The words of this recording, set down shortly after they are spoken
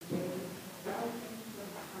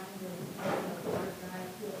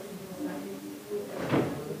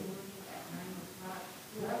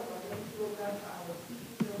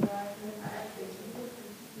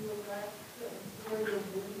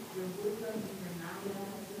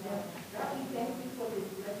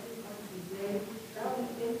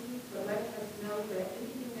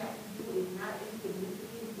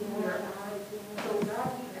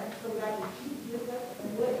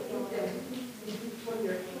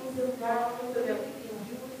of God, so that we can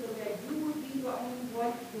do it, so that you will be the only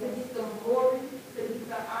one to get the glory, to get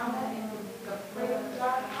the honor, and to get the praise,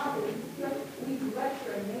 God. Hallelujah. We bless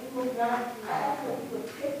your name, oh God. I ask that we would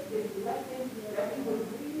take this lesson, that we would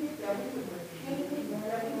read it, that we would retain it,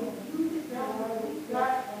 that we would use it down the week,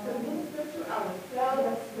 God, to minister to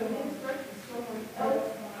ourselves, to minister to someone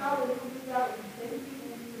else. Hallelujah, God. We thank you,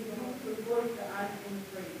 and we give you the glory, the honor, and the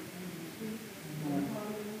praise.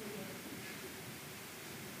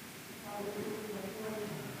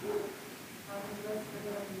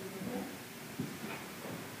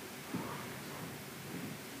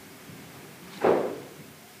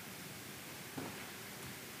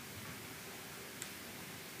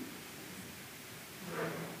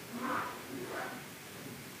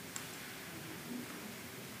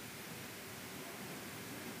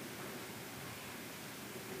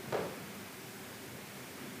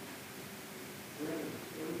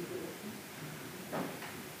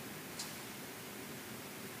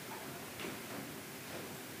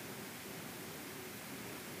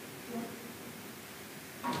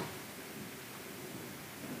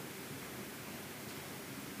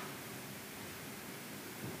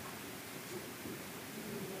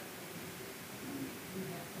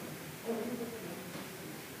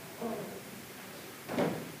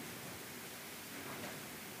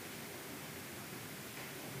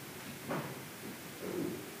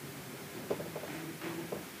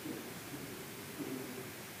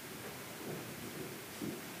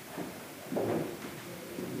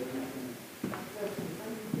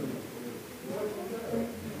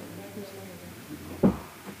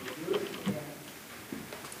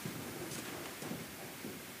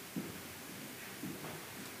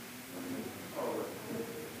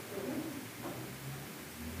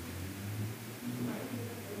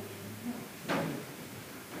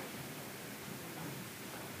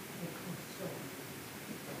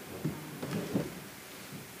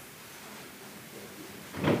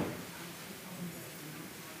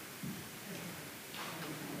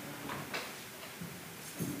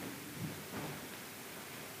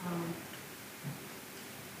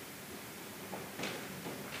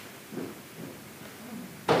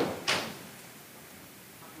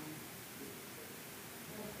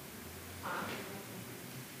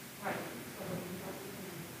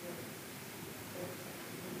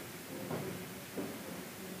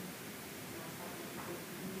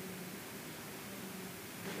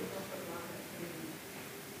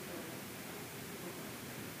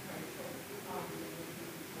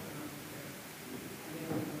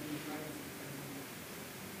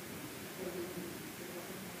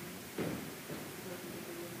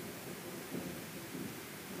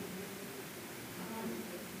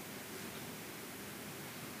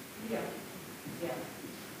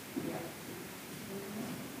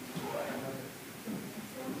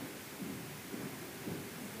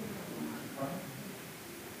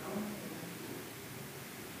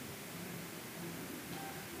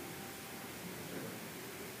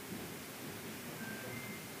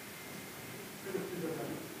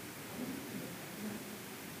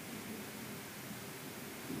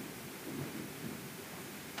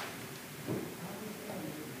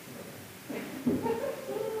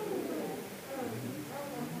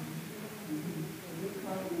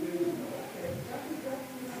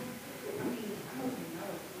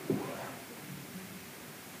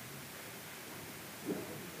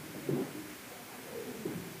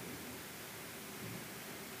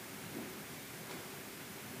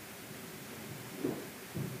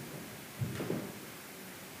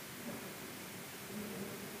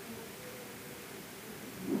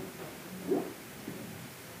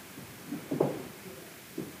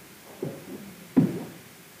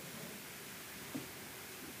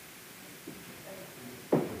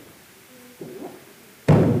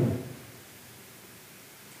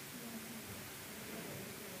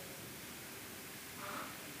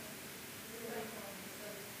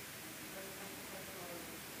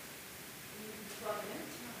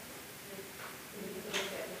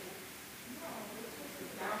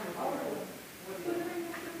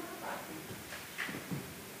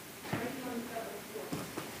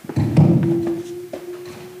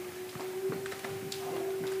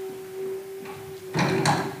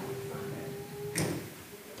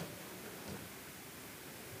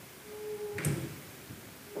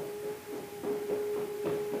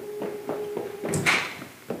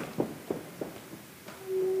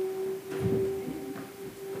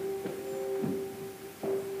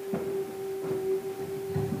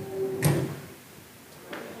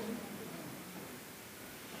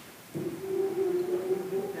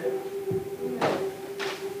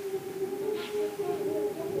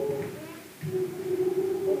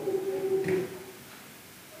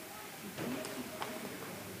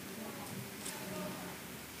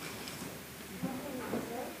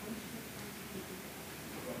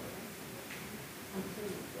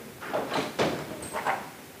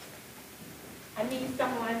 I need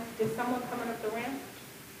someone, is someone coming up the ramp?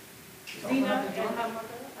 Zena and her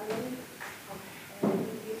mother, I believe.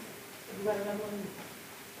 Okay. You got another one?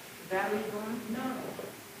 Valley going? No.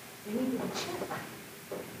 We need to check.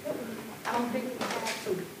 I don't think we have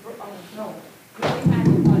to, no. We only had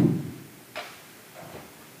one.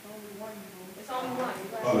 Only one. It's only one.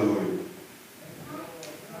 Hallelujah.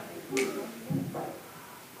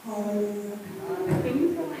 Hallelujah. Can you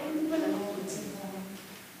put my hands with it?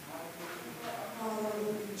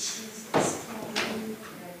 Hallelujah, Jesus. Hallelujah.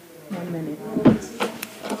 1 minute. Glory to you,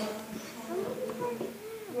 Father. Hallelujah.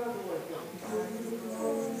 Give you the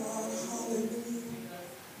glory, God. Hallelujah.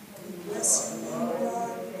 We bless your name, God.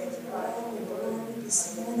 We give you all the glory this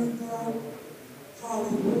morning, God.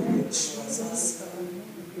 Hallelujah, Jesus.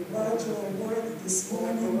 God, you are worthy this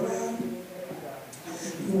morning, God.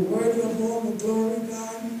 You're worthy of all the glory,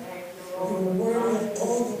 God. You're worthy of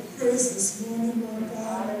all the praise this morning, Lord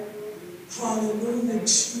God. Hallelujah,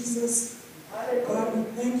 Jesus. God, we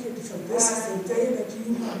thank you for this is the day that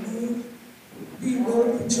you have made. We will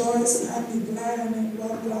rejoice and be glad in it,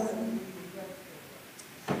 Lord God.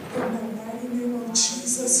 In the mighty name of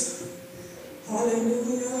Jesus.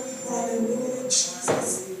 Hallelujah, hallelujah, Jesus.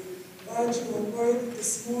 God, you are worthy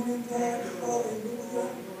this morning, God. Hallelujah.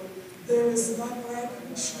 There is none like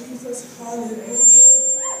you, Jesus. Hallelujah.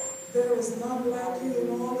 There is none like you in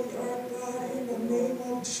all the earth, God, in the name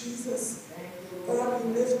of Jesus. God,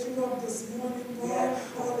 we lift you up this morning, God.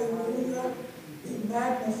 Hallelujah. We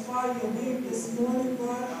magnify your name this morning,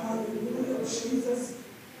 God. Hallelujah, Jesus.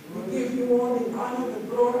 We give you all the honor, the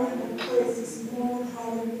glory, and the praise this morning.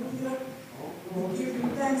 Hallelujah. We give you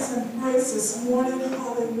thanks and praise this morning.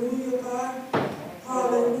 Hallelujah, God.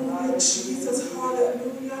 Hallelujah, Jesus.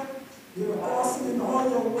 Hallelujah. You're awesome in all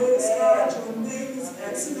your ways, God. Your name is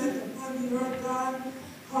excellent upon the earth, God.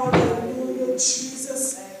 Hallelujah,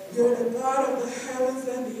 Jesus. You're the God of the heavens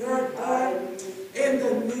and the earth, God. In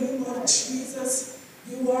the name of Jesus,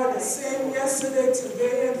 you are the same yesterday,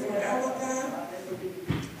 today, and forever, God.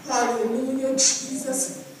 Hallelujah,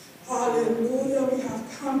 Jesus. Hallelujah. We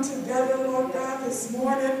have come together, Lord God, this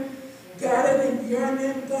morning, gathered in your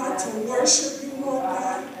name, God, to worship you, Lord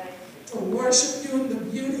God. To worship you in the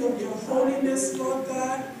beauty of your holiness, Lord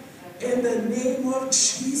God. In the name of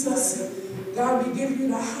Jesus. God, we give you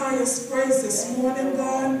the highest praise this morning,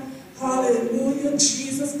 God. Hallelujah,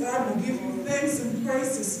 Jesus. God, we give you thanks and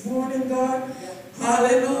praise this morning, God.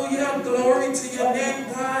 Hallelujah. Glory to your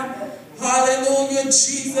name, God. Hallelujah,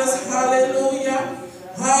 Jesus. Hallelujah.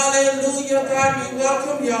 Hallelujah, God. We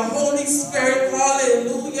welcome your Holy Spirit.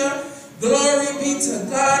 Hallelujah. Glory be to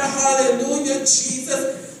God. Hallelujah,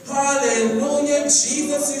 Jesus. Hallelujah,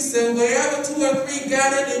 Jesus. You said wherever 2 or 3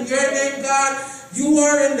 gathered in your name, God, you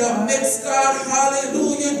are in the midst, God.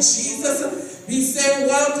 Hallelujah, Jesus. We say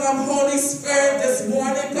welcome, Holy Spirit, this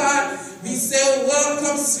morning, God. We say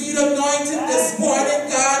welcome, sweet anointing, this morning,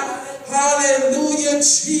 God. Hallelujah,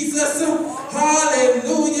 Jesus.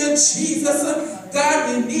 Hallelujah, Jesus. God,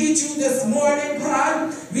 we need you this morning,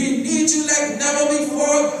 God. We need you like never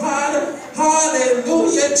before, God.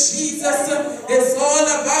 Hallelujah, Jesus. It's all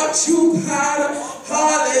about you, God.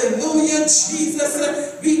 Hallelujah,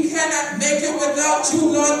 Jesus. We cannot make it without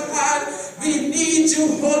you, Lord God. We need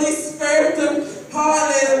you, Holy Spirit.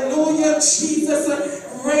 Hallelujah, Jesus.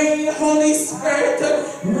 Reign, Holy Spirit.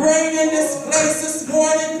 Reign in this place this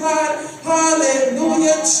morning, God.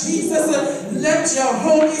 Hallelujah, Jesus. Let your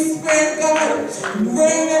Holy Spirit, God,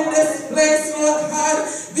 reign in this place, Lord God.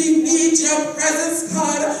 We need your presence,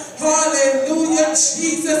 God. Hallelujah,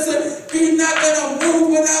 Jesus. We're not going to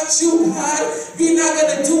move without you, God. We're not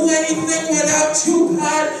going to do anything without you,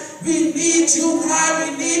 God. We need you, God.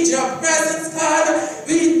 We need your presence, God.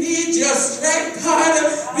 We need your strength,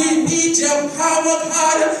 God. We need your power,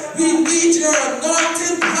 God. We need your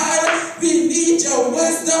anointing, God. We need your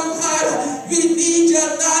wisdom, God. We need your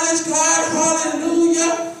knowledge, God.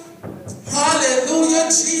 Hallelujah. Hallelujah,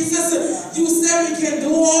 Jesus. You said we can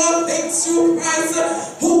do all things through Christ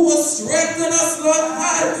who will strengthen us, Lord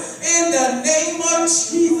God. In the name of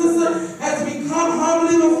Jesus, as we come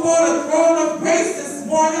humbly before the throne of grace this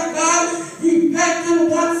morning, God, repenting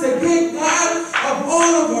once again, God, of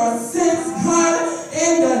all of our sins, God.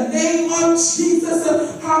 In the name of Jesus,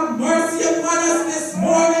 have mercy upon us this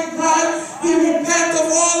morning, God. We repent of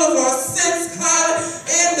all of our sins, God.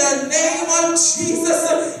 In the name of Jesus,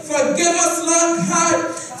 forgive us, Lord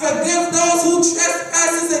God. Forgive those who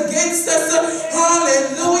trespass against us.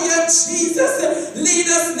 Hallelujah, Jesus. Lead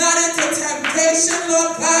us not into temptation,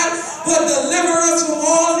 Lord God, but deliver us from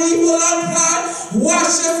all evil, Lord God.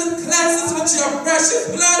 Wash us and cleanse us with your precious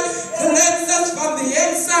blood. Cleanse us from the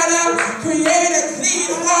inside out. Create a clean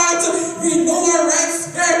heart. Renew a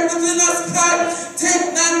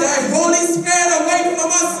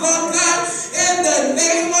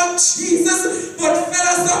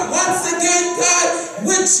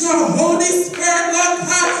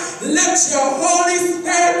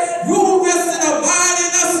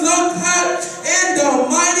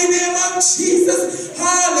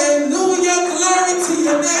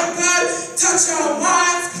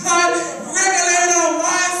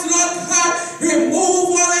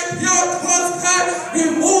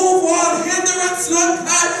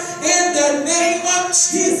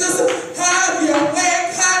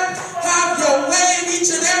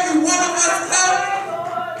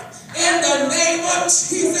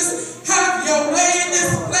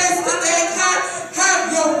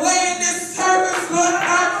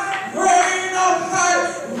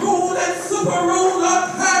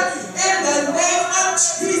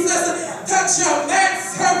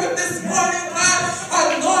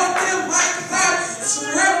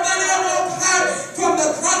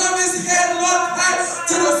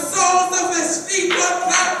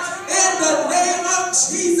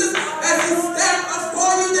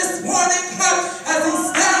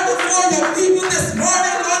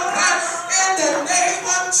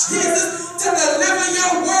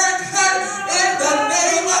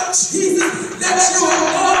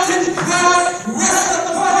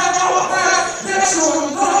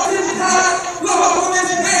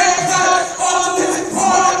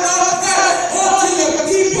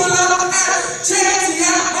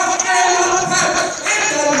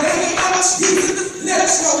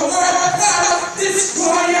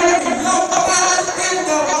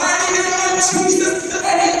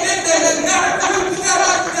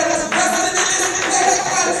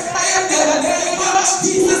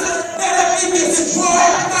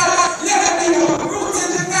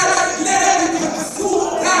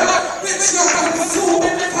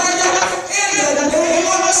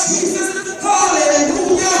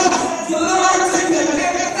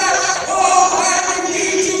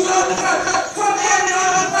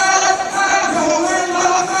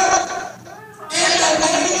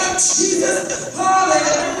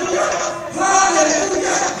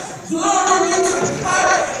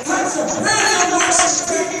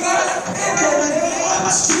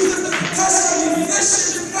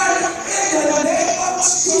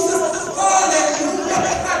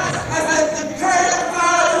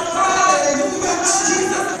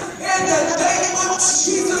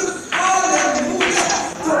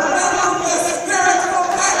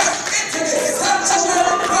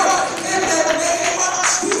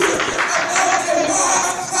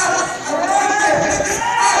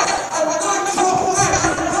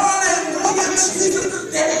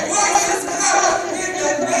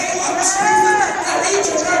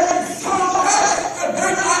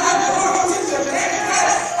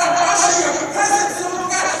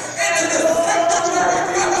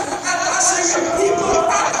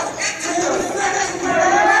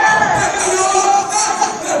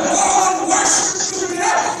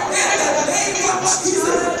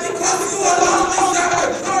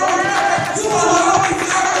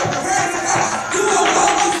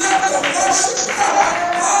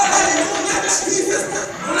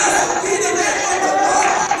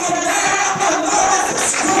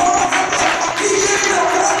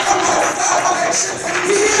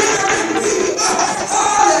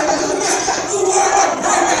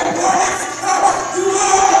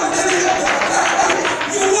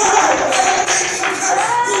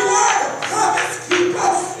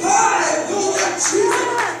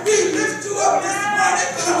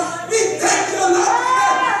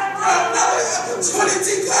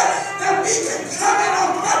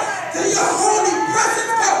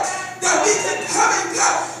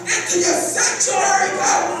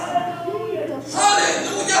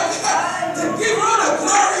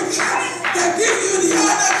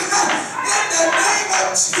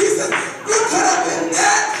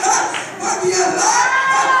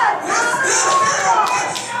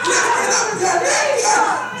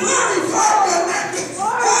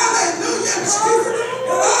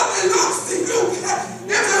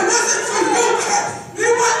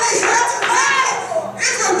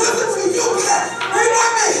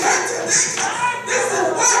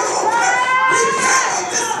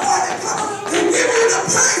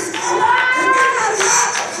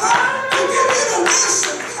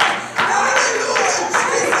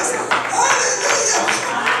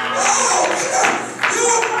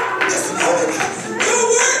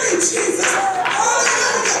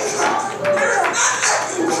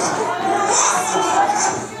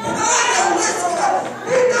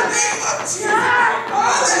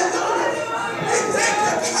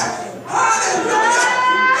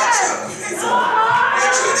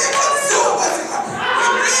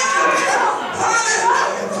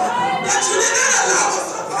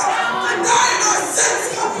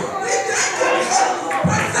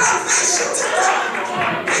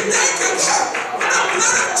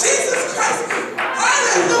Jesus Christ.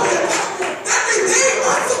 Hallelujah. That redeemed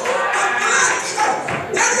us. The blood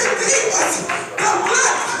that redeemed us. The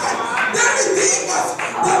blood that redeemed us.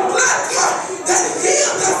 The blood that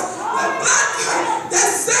healed us. The blood that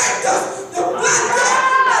saved us. The blood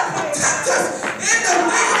that protects us. In the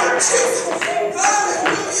name of Jesus.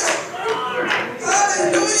 Hallelujah.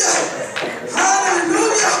 Hallelujah.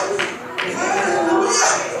 Hallelujah.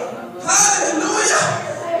 Hallelujah. Hallelujah.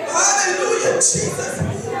 Hallelujah, Jesus.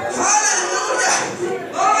 Hallelujah.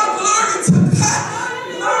 Oh, glory to God.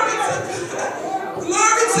 Glory to God.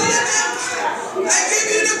 Glory to your name, God. I give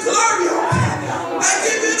you the glory, oh God. I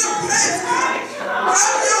give you the praise, God.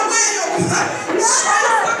 Have your way, oh God. Show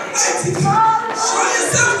yourself mighty, God. Show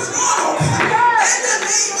yourself strong, oh God. In the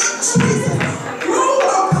name of Jesus.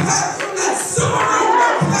 Rule, oh God. And super rule,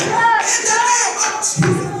 oh God. In the name of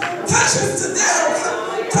Jesus. Touch us today, oh God.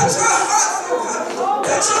 Touch our hearts, oh God.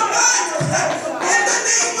 Touch our minds, oh God. In the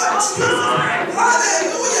name of Jesus.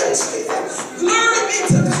 Hallelujah, Jesus. Glory be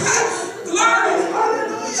to God. Glory.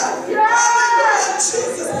 Hallelujah. Hallelujah,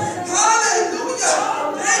 Jesus. Hallelujah.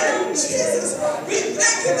 Thank you, Jesus. We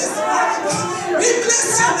thank you this morning, God. We bless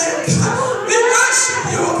your name, God. We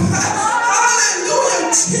worship you, oh God. Hallelujah,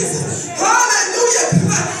 Jesus. Hallelujah,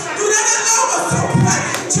 God. Do not allow us, oh God,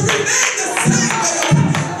 to remain the same way, oh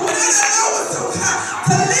God. Do not allow us, oh God,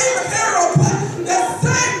 to leave here, oh God, the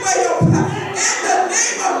same way, oh God. In the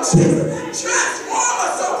name of Jesus. Transform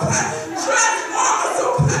us, oh God. Transform us,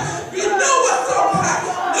 oh God. Renew us, oh God.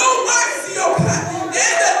 No mercy, oh God.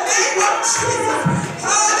 In the name of Jesus.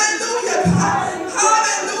 Hallelujah, God.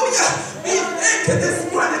 Hallelujah. We thank you this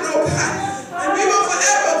morning, oh God. And we will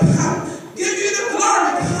forever, God, give you the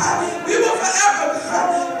glory, God. We will forever, God,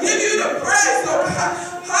 give you the praise, oh God.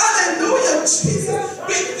 Hallelujah, Jesus.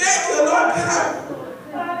 We thank you, Lord God.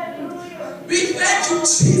 We thank you,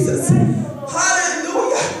 Jesus.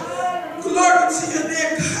 Hallelujah. Glory to your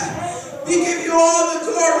name, God. We give you all the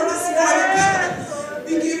glory this morning, God.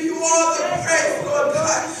 We give you all the praise, Lord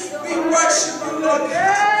God. We worship you, Lord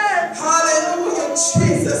God. Hallelujah,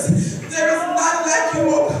 Jesus. There is none like you,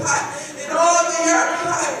 oh God, in all the earth,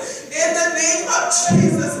 God. In the name of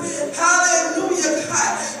Jesus. Hallelujah,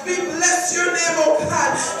 God. We bless your name, oh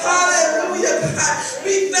God. Hallelujah, God.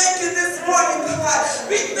 We thank you this morning, God.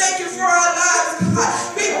 We thank you for our lives, God.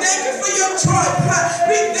 We thank you for your joy, God.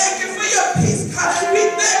 We thank you for your peace, God. We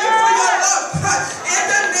thank you for your love, God. In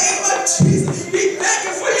the name of Jesus. We thank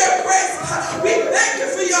you for your grace, God. We thank you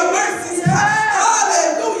for your mercies, God.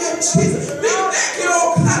 Hallelujah, Jesus. We thank you,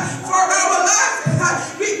 oh God, for our lives, God.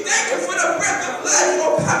 We thank you for the breath of life,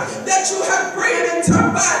 oh God, that you have breathed into our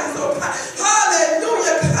bodies, oh God.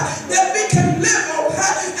 Hallelujah, God, that we can live, oh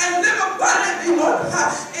God, and live abundantly, Lord God,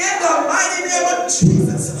 in the mighty name of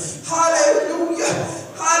Jesus. Hallelujah.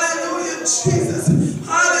 Hallelujah, Jesus.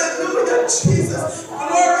 Hallelujah, Jesus.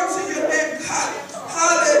 Glory to your name, God.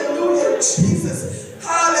 Hallelujah, Jesus.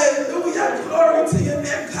 Hallelujah. Glory to your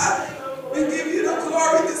name, God. We give you the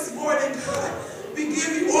glory this morning, God. We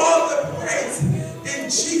give you all the praise in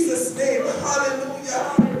Jesus' name.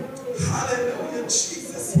 Hallelujah. Hallelujah,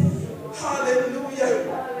 Jesus. Hallelujah.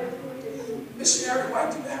 Missionary, why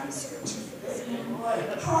do you have a scripture?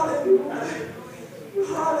 Hallelujah.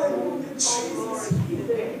 Hallelujah, Jesus.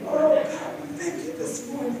 Oh, God, we thank you this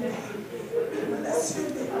morning, God. We bless your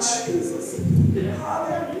name, Jesus.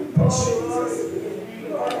 Hallelujah, Jesus.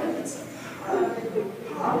 Glory to God.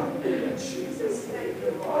 Hallelujah, Jesus.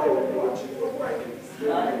 Oh, Lord, you are worthy. You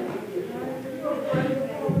are worthy.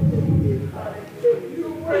 You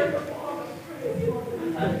are worthy of all the praise, Lord.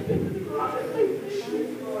 Hallelujah,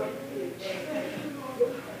 Jesus.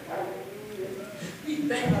 We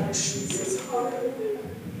thank you, Jesus. Hallelujah.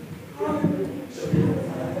 Hallelujah, Jesus.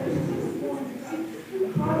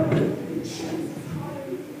 Hallelujah, Jesus.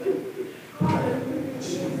 Hallelujah,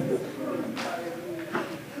 Jesus.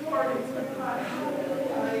 Glory to God.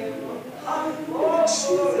 Hallelujah. Hallelujah,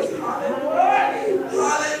 Jesus. Hallelujah.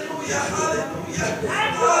 Hallelujah. Hallelujah.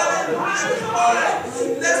 Hallelujah.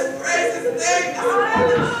 Let's praise his name this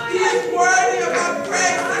morning. He is worthy of our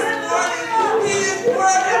praise this morning. He is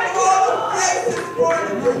worthy of all the praise this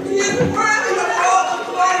morning. He is worthy of all the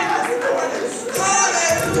glory this morning.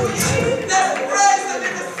 Hallelujah. Let's praise him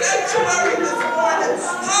in the sanctuary this morning.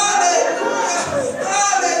 Hallelujah.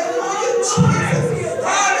 Hallelujah, Jesus.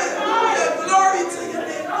 Hallelujah. Glory to your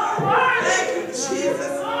name, God. Thank you,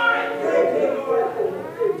 Jesus. Thank you, Lord.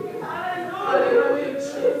 Hallelujah,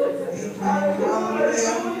 Jesus. Hallelujah.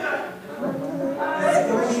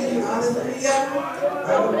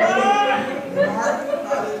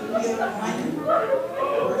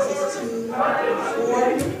 Verses 2 to 4.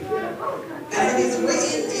 And it is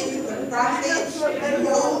written in the prophets,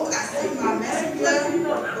 behold,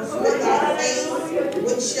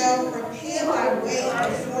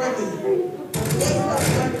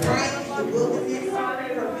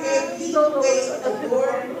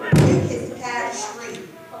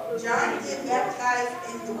 John did baptize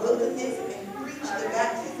in the wilderness and preached the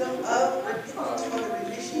baptism of repentance for the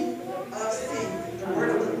remission of sins. The word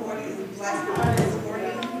of the Lord is blessed this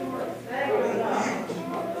morning. Amen.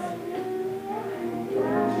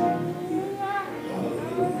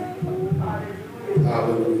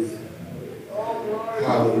 Hallelujah.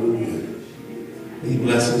 Hallelujah. We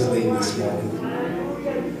bless his name this morning.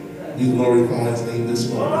 We glorify his name this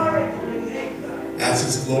morning. As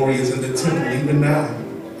his glory is in the temple even now.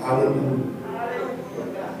 Hallelujah.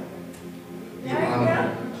 We honor him.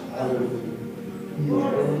 Hallelujah. He is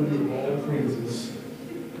worthy of all praises.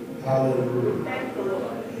 Hallelujah.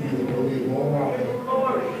 He is worthy of all honor.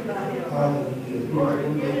 Hallelujah. He is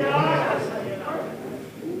worthy of all honor.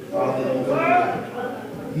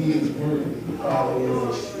 Hallelujah. He is worthy.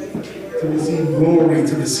 Hallelujah. To receive glory,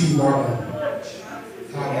 to receive honor.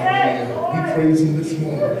 Hallelujah. We praise him this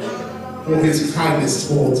morning for his kindness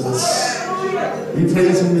towards us. We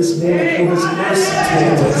praise him this morning for his mercy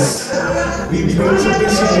towards us. We praise him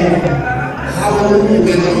this morning.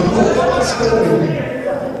 Hallelujah. That we woke up this morning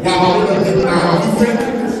while we're in the now. We thank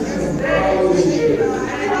him this morning. Hallelujah.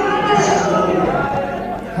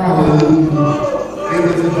 Hallelujah. It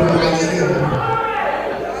is a like him.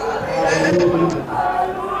 Hallelujah.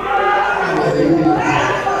 Hallelujah.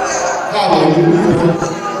 Hallelujah.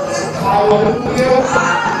 Hallelujah.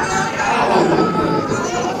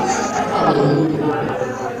 Hallelujah.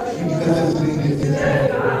 We bless his name this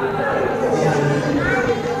morning.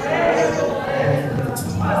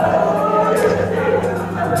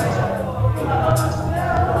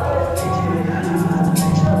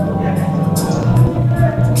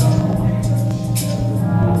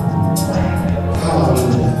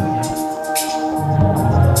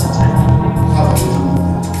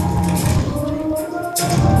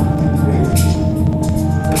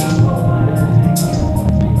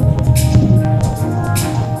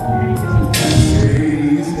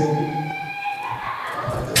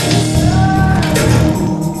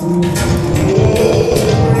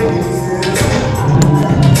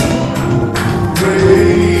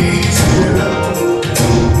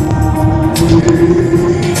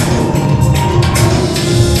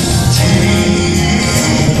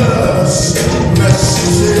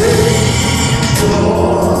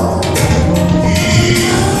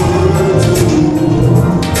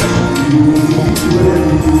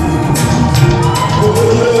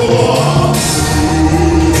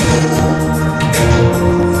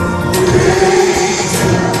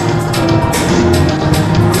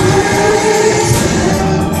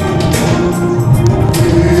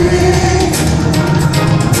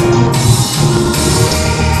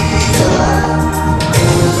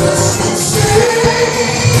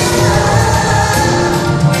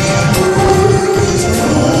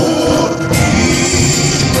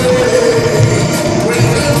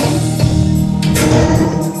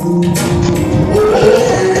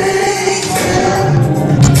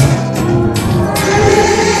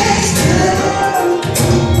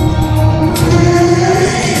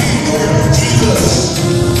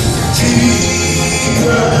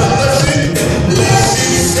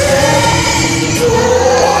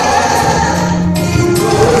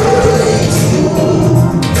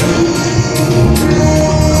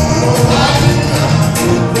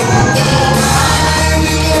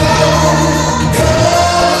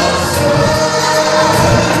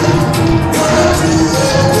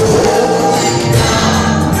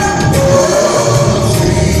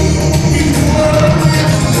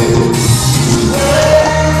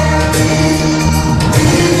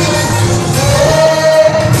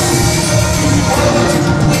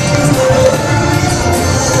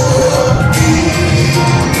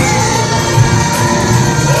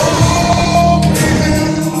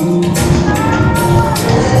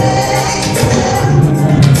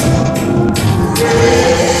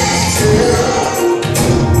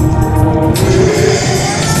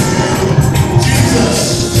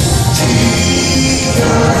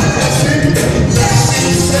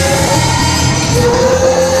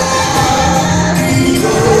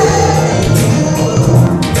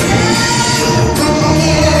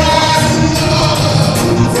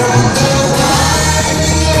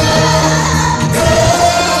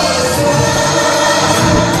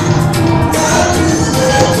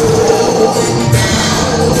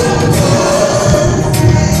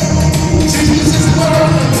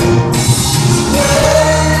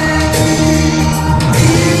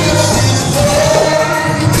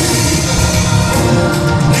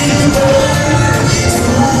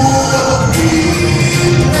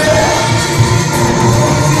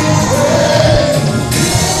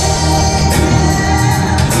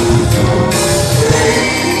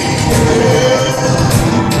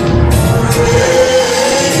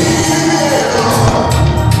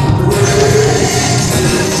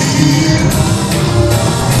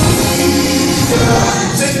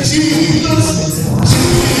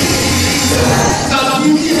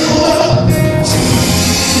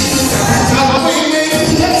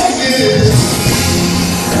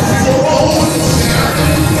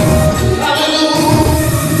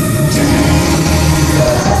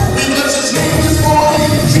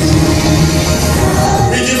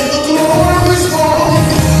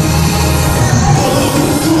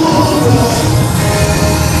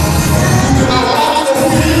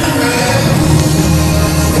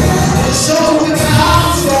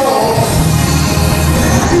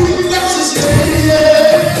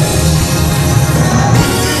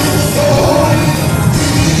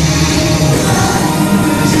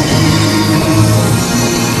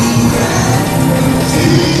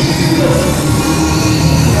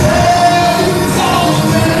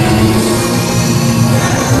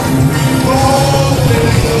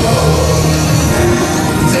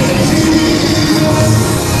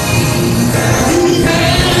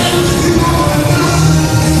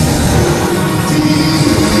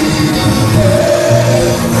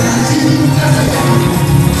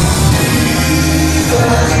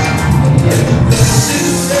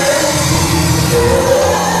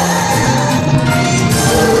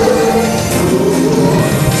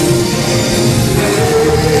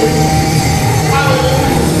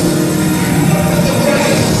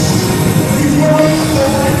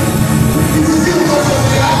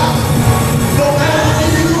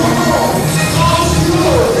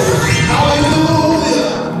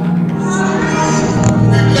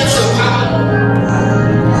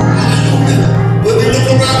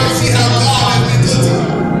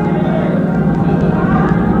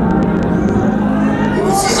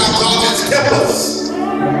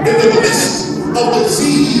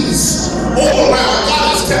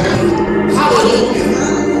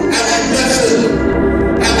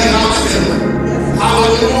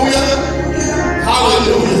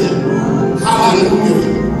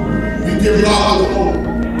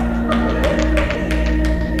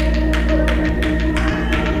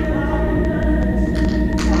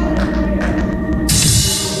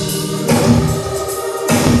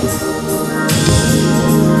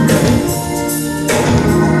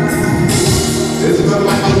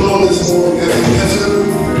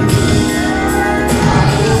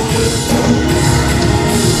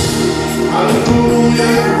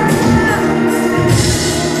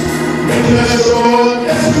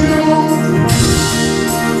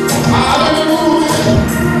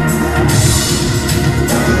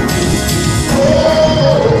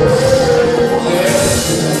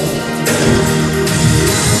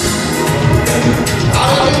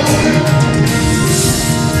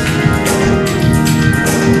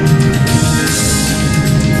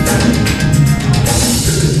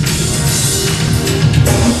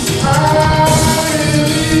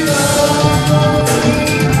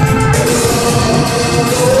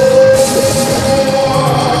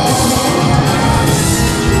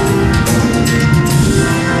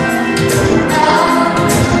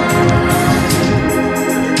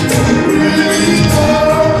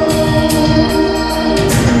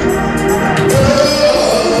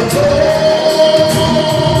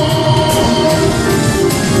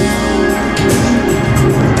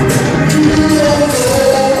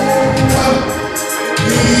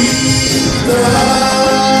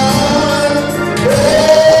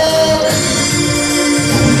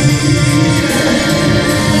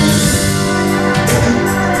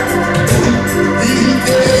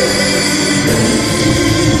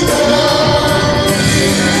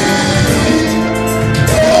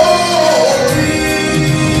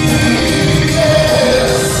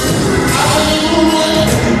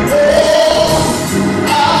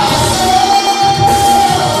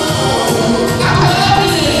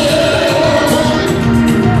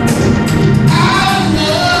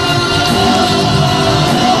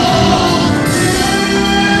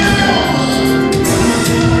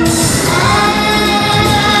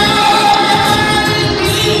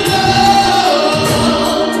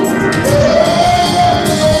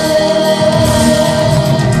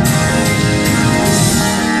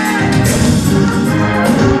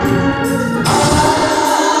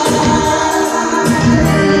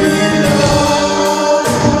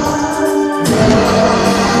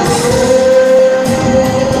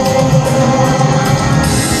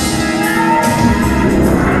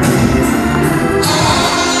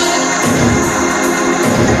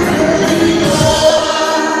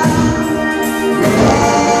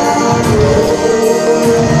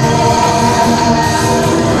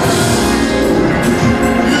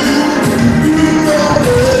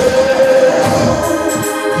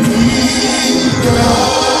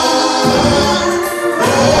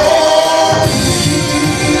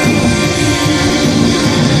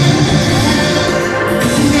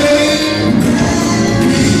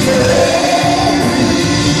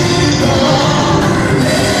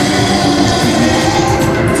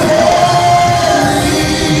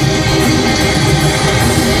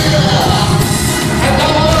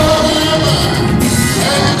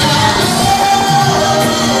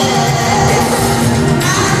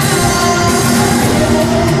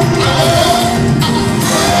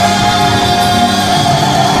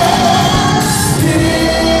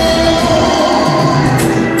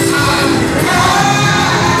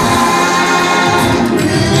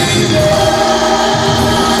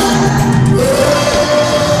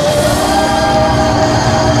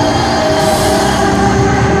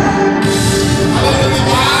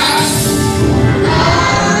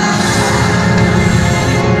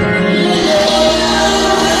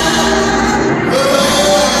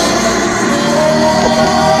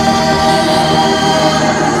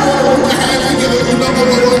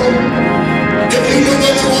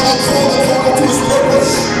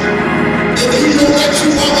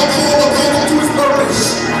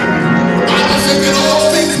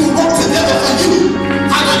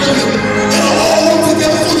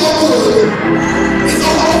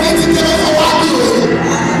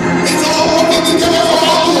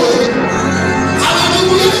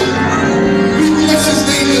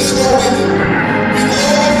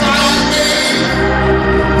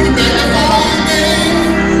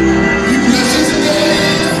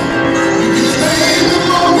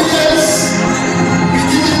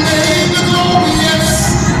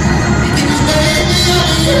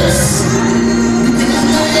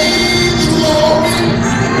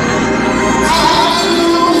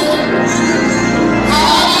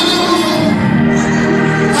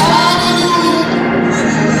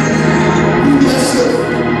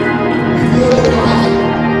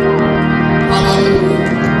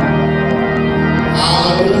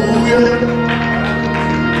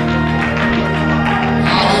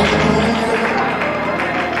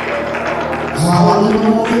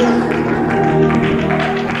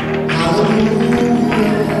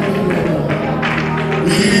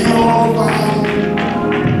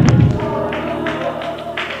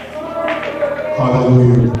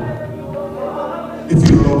 Hallelujah. If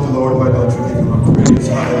you love the Lord, why don't you give him a praise?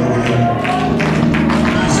 Hallelujah.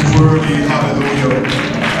 He's worthy. Hallelujah.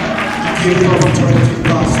 He gave us eternity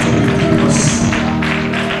past to redeem us.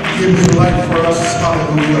 He gave his life for us.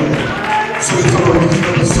 Hallelujah. So it's our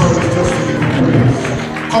reasonable service just to give him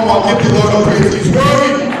praise. Come on, give the Lord a praise. He's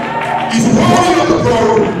worthy. He's worthy of the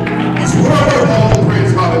glory. He's worthy of all the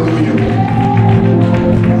praise. Hallelujah.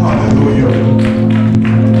 Hallelujah.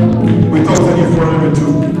 Without any further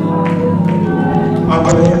ado, I'm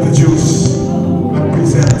going to introduce and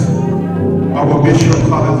present our Bishop.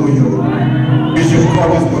 Hallelujah. Bishop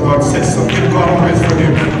Collins Bernard said something. God praise for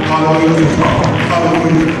him. Hallelujah.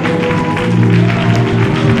 Hallelujah.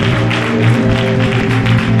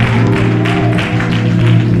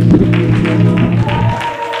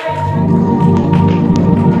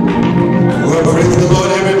 Well, praise the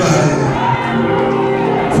Lord, everybody.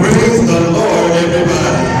 Praise the Lord,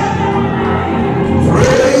 everybody.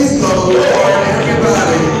 Praise the Lord,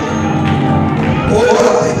 everybody. Oh,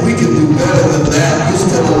 I think we can do better than that. You're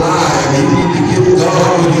still alive. You need to give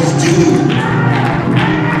God what he's due.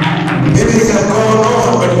 Things have gone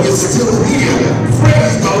on, but we're still here.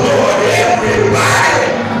 Praise the Lord,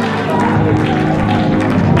 everybody.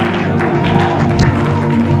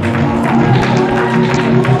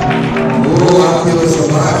 Oh, I feel a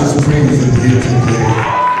survivor's praise in here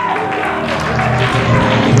today.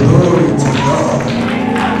 Glory to God.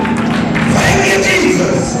 Thank you,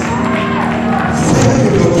 Jesus. Thank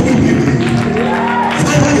you for keeping me.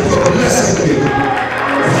 Thank you for blessing me.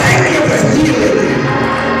 Thank you for healing me.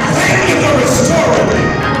 Thank you for restoring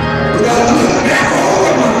me. But I look back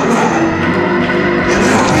over my life and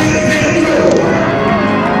I've been through.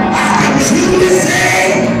 I can truly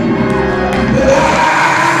say that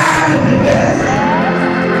I've been blessed.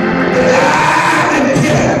 That I've been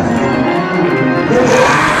kept.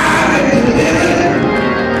 That I've been delivered.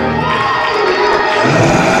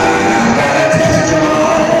 I got a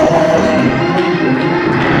testimony.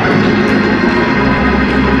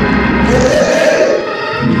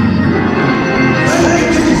 Thank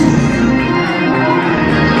you, Jesus.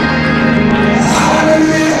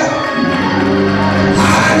 Hallelujah.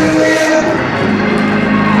 Hallelujah.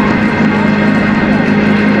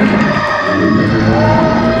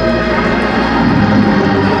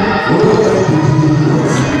 Oh, thank you,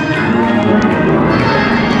 Jesus.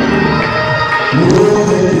 Oh,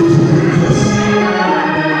 thank you, Jesus.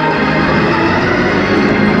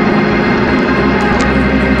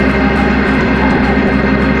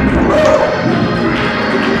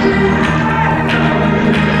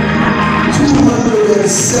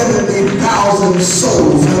 270,000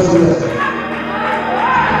 souls have left.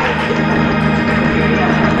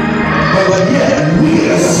 But yet we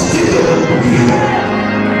are still here.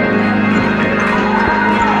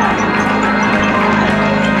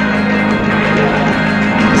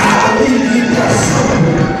 I believe he does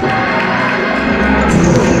something to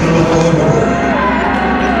thank the Lord.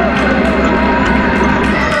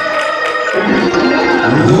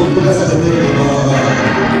 Oh, bless the name of our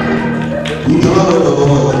God. We honor the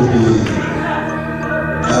Lord today.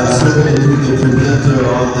 I certainly to the presenter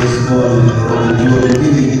on this morning and enjoy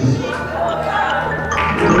meetings.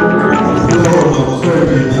 The form of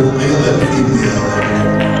clergy, both male and female,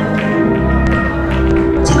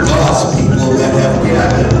 to God's people that have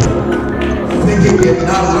gathered, thinking it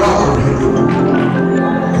not robbery,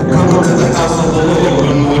 to come into the house of the Lord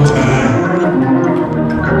one more time.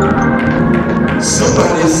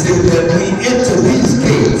 Somebody said that we enter these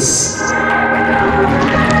gates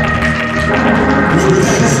with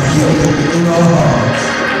thanksgiving in our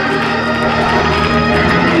hearts.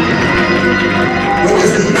 But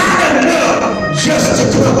it's not enough just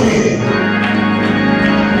to come in.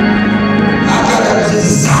 I got a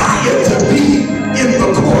desire to be in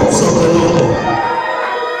the courts of the Lord.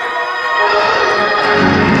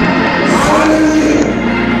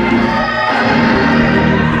 Hallelujah.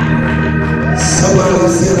 Somebody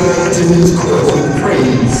said I enter his courts with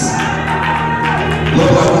praise.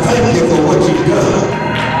 Lord, I thank you for what you've done.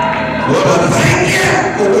 Lord, I thank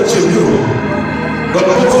you for what you're doing. But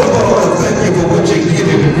most of all, I thank you for what you're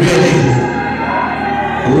getting ready.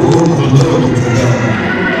 Oh, glory to God.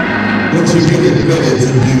 What you're getting ready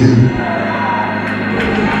to do.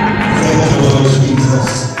 Thank you, Lord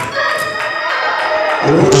Jesus.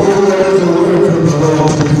 Oh, that is a word from the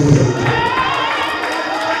Lord today.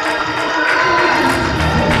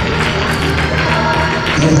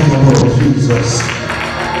 Thank you, Lord Jesus.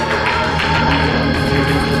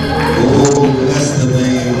 Oh, bless the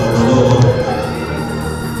name of the Lord.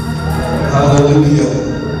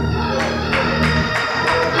 Hallelujah.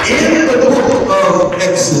 In the book of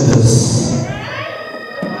Exodus,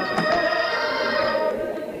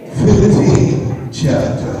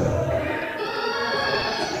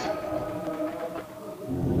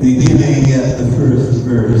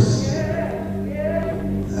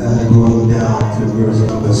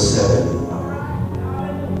 verse 7.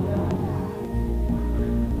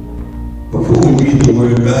 Before we read the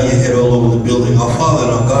word, bow your head all over the building. Our Father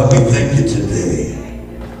and our God, we thank you today.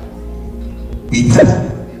 We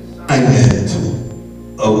thank you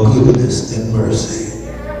of goodness and mercy.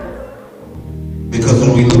 Because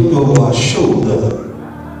when we looked over our shoulder,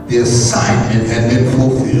 the assignment had been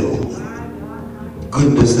fulfilled.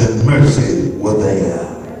 Goodness and mercy were there.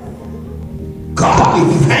 God,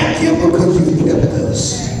 we thank you because you've kept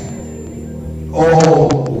us all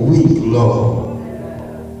week long.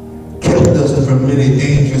 Kept us from many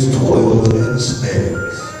dangerous toils and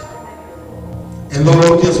snares. And Lord,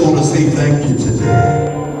 I just want to say thank you today.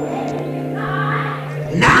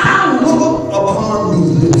 Now look upon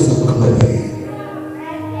these lips of clay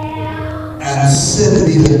and send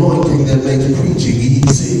the anointing that makes preaching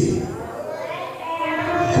easy.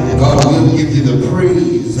 And God will give you the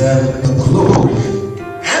praise and the glory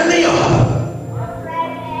and the honor.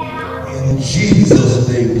 In Jesus'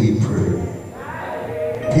 name we pray.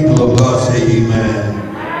 People of God say amen.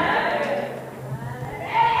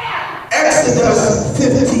 Exodus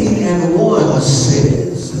 15:1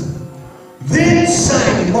 says, Then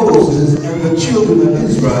sang Moses and the children of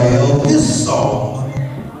Israel this song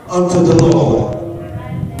unto the Lord,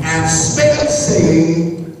 and spake,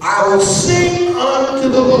 saying, I will sing unto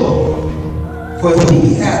the Lord, for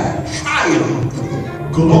he hath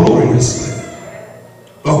triumphed gloriously.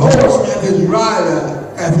 The horse and his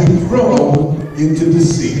rider hath he thrown into the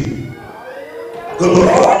sea. The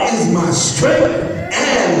Lord is my strength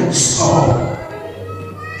and song,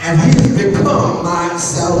 and he has become my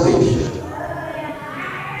salvation.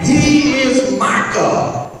 He is my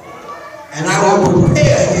God, and I will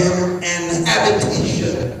prepare him an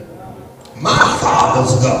habitation, my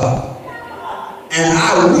Father's God, and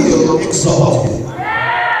I will exalt him.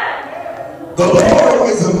 The Lord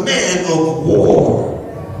is a man of war.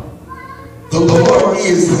 The Lord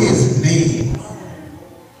is his name.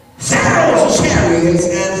 Pharaoh's chariots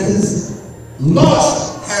and his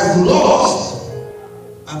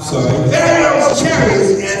Pharaoh's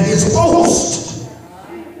chariots and his host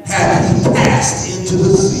had he passed into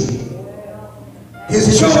the sea.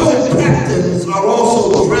 His chosen captains are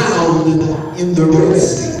also drowned in the Red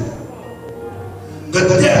Sea. The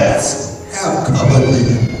depths have covered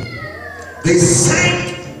them. They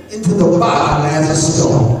sank into the bottom as a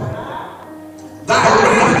stone. Thy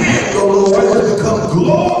right hand, O Lord, has become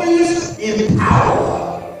glorious in power.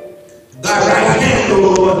 Thy right hand, O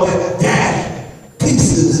Lord, hath dashed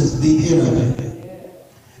pieces the enemy.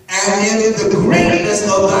 And in the greatness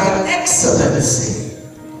of thine excellency,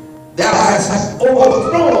 thou hast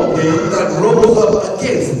overthrown them that rose up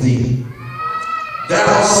against thee.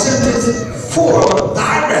 Thou sentest forth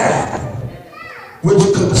thy wrath, which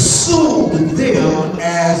consumed them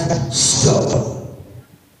as stubble.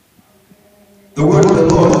 The word of the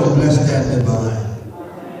Lord is blessed and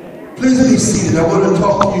divine. Please be seated. I want to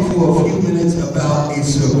talk to you for a few minutes about a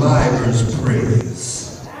survivor's praise.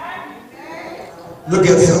 Look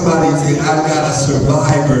at somebody and say, I've got a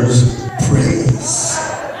survivor's praise.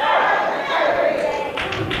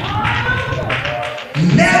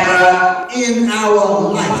 Never in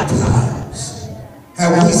our lifetimes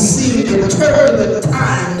have we seen the turbulent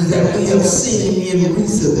times that we have seen in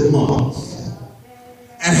recent months,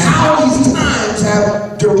 and how these times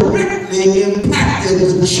have directly impacted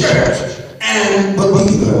the church and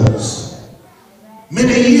believers.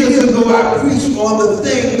 Many years ago, I preached on the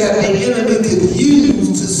thing that the enemy could use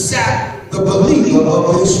to sap the believer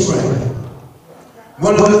of his strength.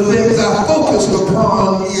 One of the things I focused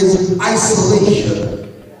upon is isolation.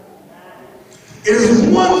 It is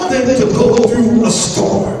one thing to go through a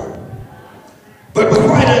storm, but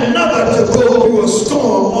quite another to go through a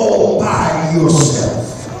storm all by yourself.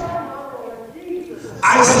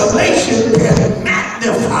 Isolation can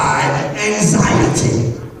magnify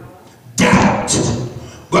anxiety, doubt,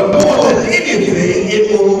 but more than anything,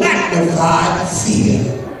 it will magnify fear.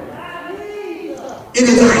 It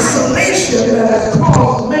is isolation that has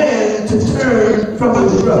caused man to turn from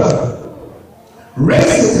his brother.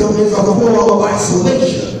 Racism is a form of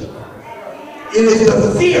isolation. It is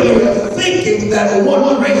the theory of thinking that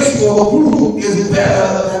one race or group is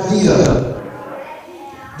better than the other.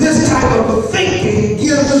 This type of thinking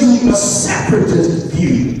gives you a separatist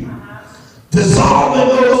view, dissolving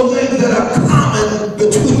those things that are common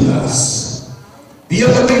between us. The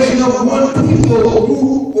elevation of one people,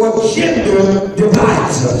 group, or gender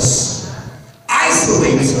divides us,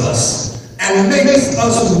 isolates us, and makes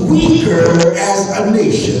us weaker as a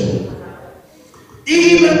nation.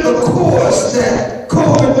 Even the course that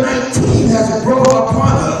COVID-19 has brought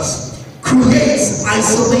upon us creates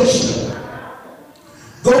isolation.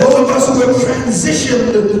 Those who have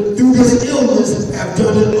transitioned through this illness have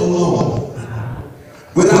done it alone,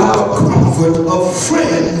 without the comfort of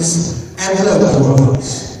friends and loved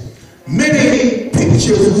ones. Many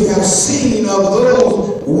pictures we have seen of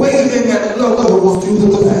those waving at loved ones through the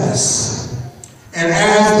glass. And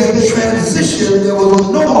as they transitioned, there was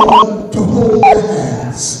no one to hold their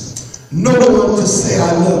hands, no one to say,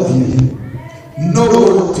 I love you, no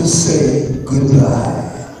one to say goodbye.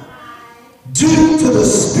 Due to the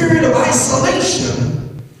spirit of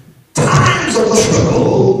isolation, times of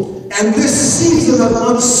trouble, and this season of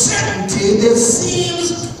uncertainty, there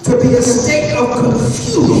seems to be a state of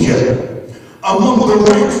confusion among the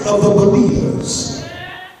ranks of the believers.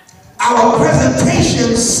 Our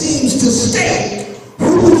presentation seems to state,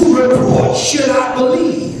 whose report should I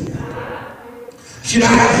believe? Should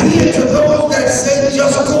I adhere to those that say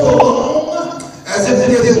just go along, as if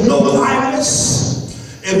there is no virus?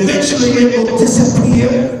 Eventually it will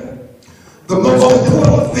disappear. The most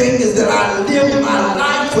important thing is that I live my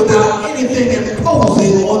life without anything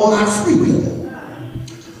imposing on my freedom.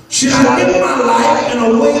 Should I live my life in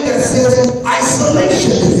a way that says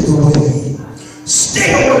isolation is the way?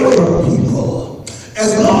 Stay away from people.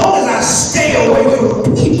 As long as I stay away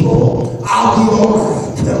from people, I'll be all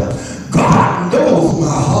right. God knows my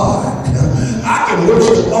heart. I can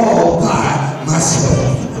worship all by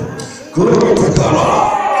myself. Glory to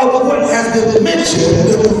God. All of what has been mentioned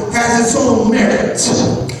has its own merit.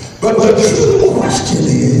 But the true question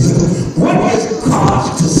is, what is God's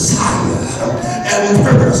desire and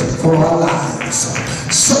purpose for our lives?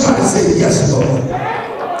 Somebody say, yes, Lord.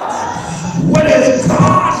 What is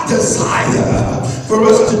God's desire for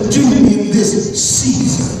us to do in this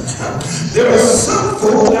season? There are some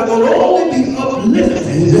folk that will only be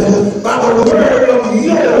uplifted by the word of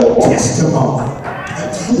your testimony.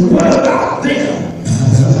 What about them?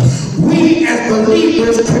 We as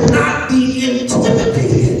believers cannot be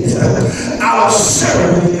intimidated out of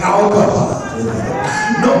serving our God.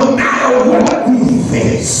 No matter what we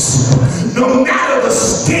face, no matter the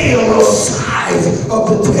scale or size of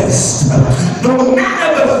the test, no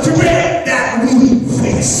matter the threat that we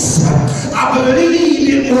face, I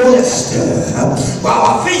believe in Esther,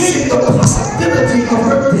 while facing the possibility of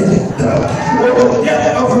her death, or the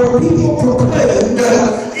death of her people, proclaimed,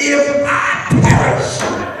 if I perish,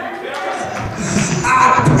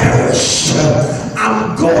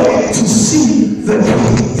 I'm going to see the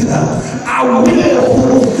King. I will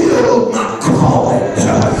fulfill my calling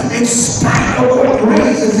in spite of what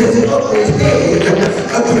raises his ugly head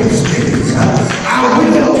against me. I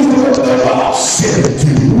will do what the Lord said to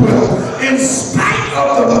do in spite of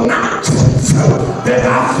the mountains that I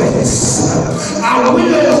face. I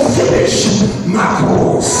will finish my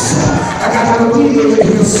course. I got to believe it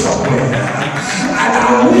here somewhere. And I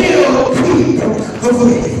will keep the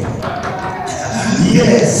faith.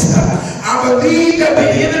 Yes, I believe that the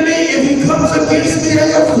enemy, if he comes against me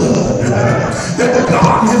as a flood, that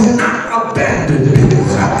God has not abandoned me,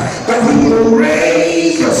 but he will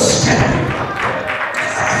raise a standard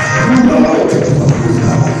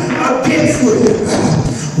against me.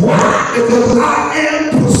 Why? Because I am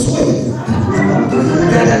persuaded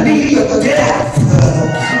that neither death,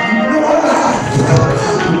 nor life,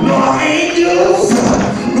 nor angels,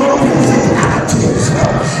 nor principalities,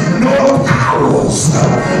 nor powers,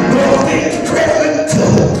 nor things present,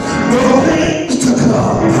 nor things to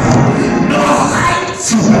come, nor height,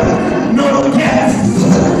 nor depth,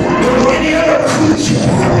 nor any other creature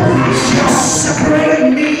shall separate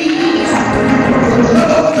me from the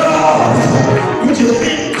love of God, which is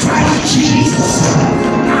in Christ Jesus,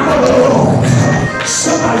 our Lord.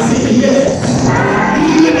 Somebody say, yeah.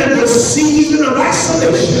 Even in the season of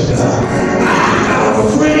isolation, I have a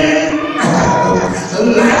friend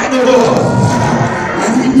like the Lord.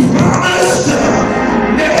 And he promised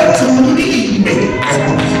never to leave me.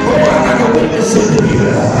 Oh, I got a witness in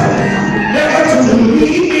here. Never to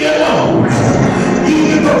leave me alone.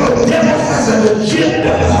 Even though the devil has an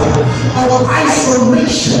agenda of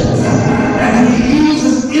isolation, and he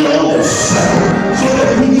uses illness so that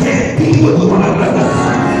we can't be with one another,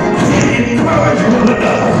 can't encourage one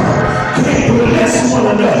another, can't bless one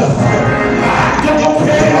another. I don't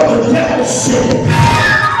care what the devil said.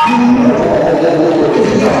 I'm going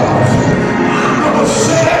to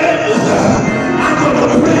serve him. I'm going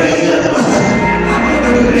to praise him. I'm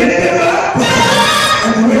going to lift him up.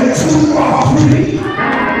 And when two or three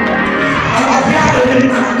are gathered in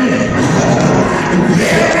my name,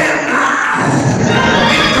 there am I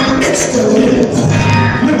in the midst of them.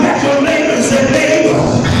 Look at your neighbor and say, neighbor,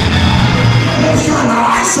 I'm trying to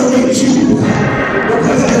isolate you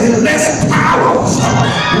because there's less power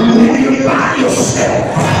when you're by yourself.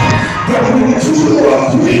 two or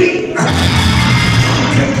three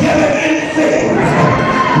together in faith,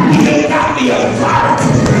 we have got the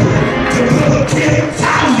authority to put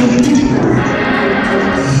 10,000 people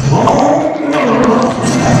on the roof.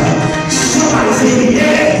 Somebody say,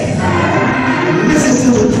 yeah. Listen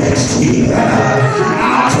to the text here.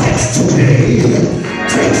 Our text today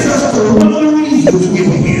takes us to one of the reasons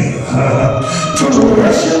we're here, to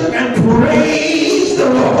worship and praise the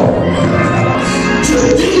Lord. To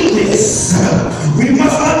do this, we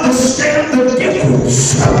must understand the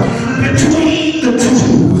difference between the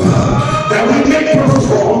two, that we may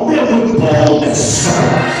perform them with boldness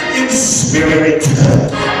in spirit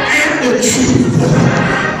and the truth.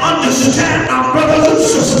 Understand, our brothers and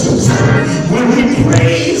sisters, when we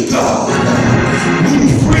praise God, we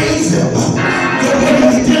praise Him for what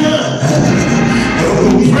He's done.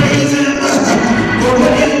 We praise Him for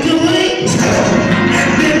what He's doing, and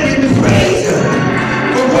then we praise Him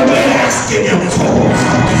for what we're asking Him for.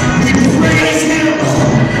 We praise Him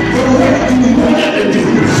for what we wanted to do.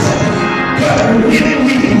 But when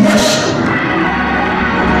we worship,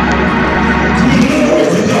 glory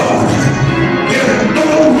to God, there's no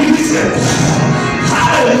reason.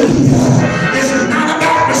 Hallelujah. It's not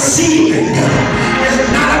about receiving. It's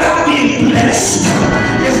not about being blessed.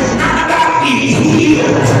 It's not about being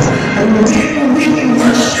healed. And when we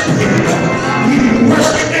worship Him, we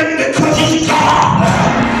worship Him because He's God.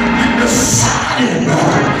 And beside Him,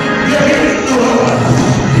 there is no other.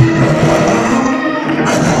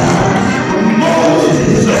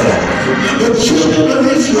 Moses and the children of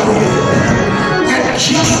Israel had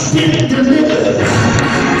just been delivered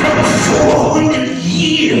from 400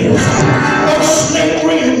 years of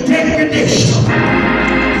slavery and degradation.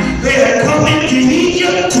 They had come into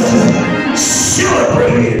Egypt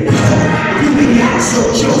celebrated through the acts of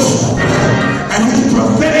Joseph and his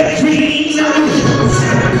prophetic dreams and visions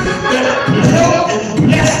that helped and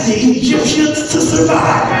blessed the Egyptians to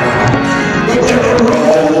survive. But there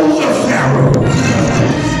arose a Pharaoh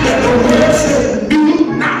that the word said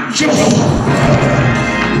knew not Joseph.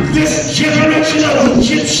 This generation of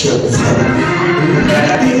Egyptians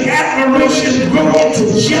let the admiration grow into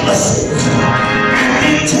jealousy and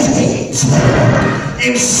into hate,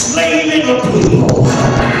 enslaving a people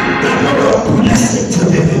that were a blessing to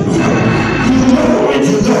them. Glory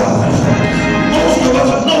to God. Most of us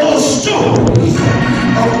know the story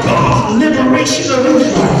of God's liberation of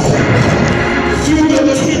Israel through the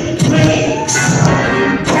 10 plagues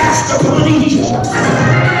cast upon Egypt.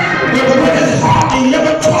 But what is hardly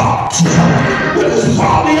ever taught, what is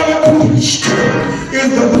hardly ever preached, is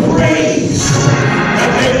the praise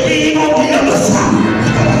that they gave on the other side.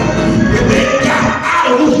 When they got out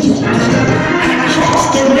of Egypt and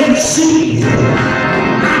crossed the Red Sea,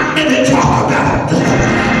 not many talk about the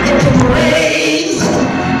praise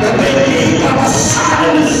that they gave on the side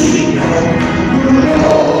of the sea.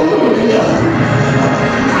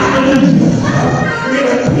 Hallelujah. It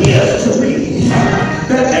appears to me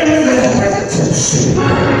that there is a hesitancy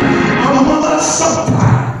among us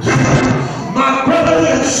sometimes, my brothers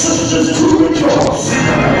and sisters, to rejoice.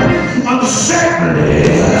 Uncertainly,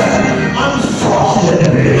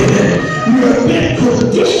 unfortunately, you have been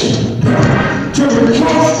conditioned to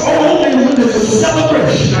rejoice only when there's a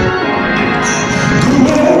celebration.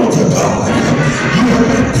 Glory to God. You have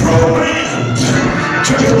been programmed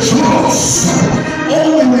to rejoice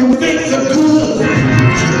only when things are good.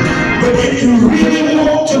 But if you really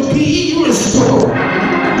want to be restored, I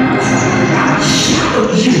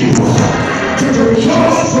challenge you to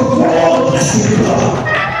rejoice before the blessing of God.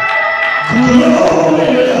 Glory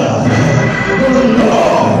to God. The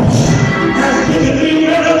Lord has given me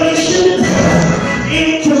revelation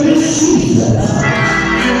into this season.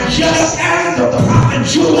 And just as the prophet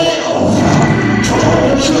Joel told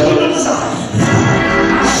the children of Zion,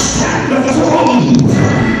 I stand before you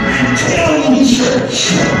and tell you, church,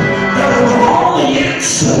 that with all the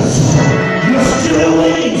answers you're still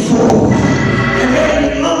waiting for, and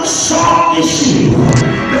every unsolved issue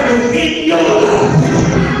that is in your life,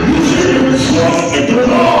 you should rejoice in the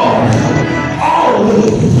Lord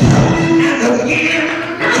always. And again,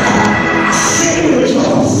 I say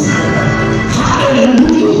rejoice.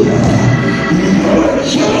 Hallelujah. Your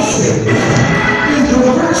rejoicing is the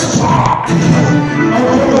first part of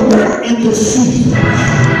your work in the season.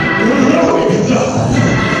 Glory to God.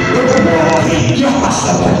 The war King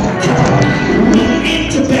Jehoshaphat went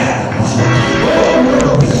into battle.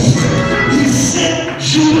 Oh, he sent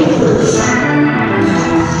Judah first.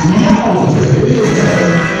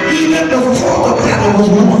 Even before the battle was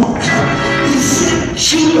won, he sent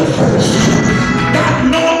Judah first. Not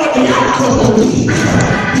knowing what the outcome would be,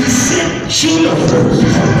 he sent Judah first.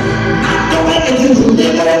 Not knowing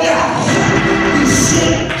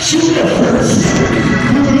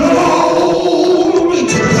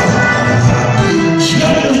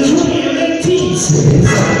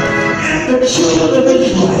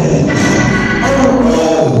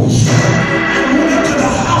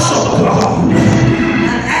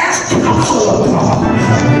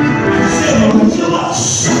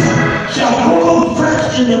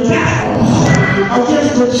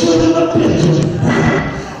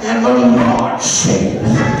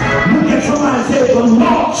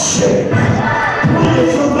said. Point at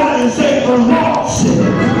somebody and say, the Lord said,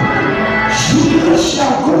 Jesus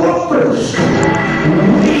shall go up first.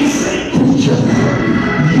 What do you say, preacher?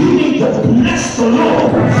 You need to bless the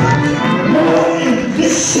Lord more in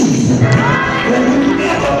this season than you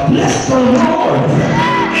ever blessed the Lord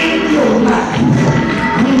in your life.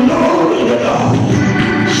 Glory to God.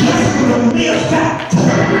 Just for the mere fact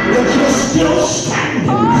that you're still standing,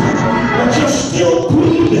 that you're still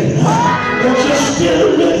breathing, that you're still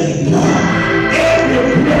living.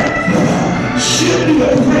 Every breath should be a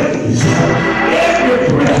praise. Every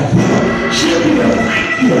breath should be a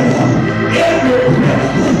thank you. Every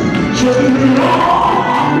breath should be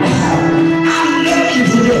Lord, I love you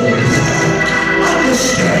today.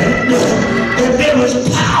 Understand that there is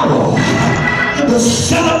power in the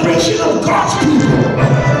celebration of God's people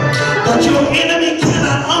that your enemy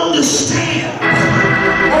cannot understand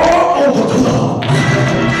or overcome.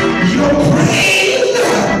 Your praise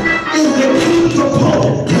is the key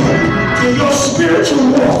component to your spiritual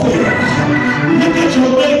warfare. Look at your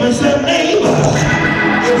neighbor and say, neighbor,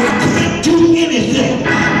 if I can't do anything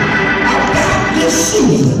about this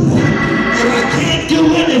season, if I can't do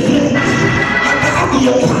anything about the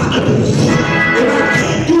economy, if I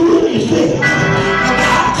can't do anything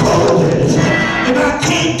about COVID, if I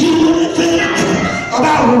can't do anything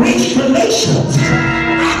about race relations,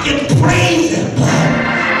 I can praise him.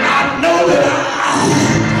 I know that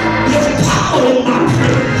there's power in my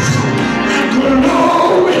praise. And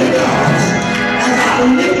glory to God. As I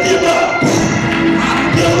lift him up, I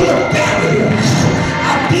build a barrier.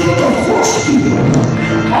 I build a force field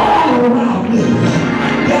all around me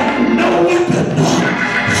that no weapon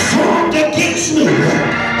formed against me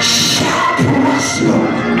shall prosper.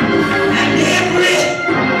 And every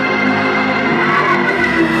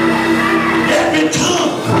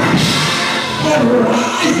tongue that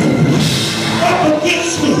rises up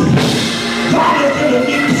against me, God is giving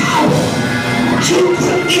me power to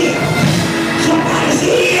condemn. Somebody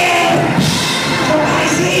say yeah. Somebody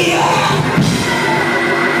say yeah.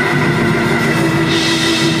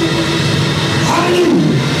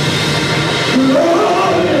 Hallelujah.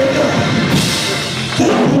 Glory to God.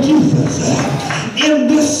 Thank you, Jesus. In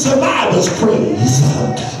this survivor's praise,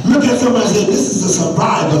 look at somebody and say, this is a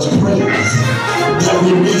survivor's praise that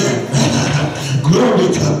we win. Glory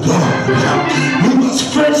to God. We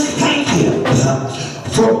must first thank him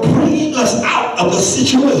for bringing us out of a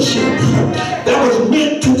situation that was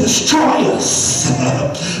meant to destroy us.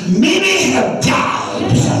 Many have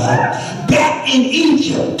died back in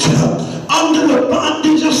Egypt under the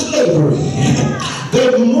bondage of slavery. They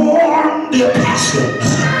mourned their passion,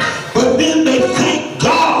 but then they thank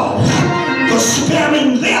God for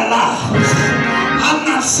sparing their lives. I'm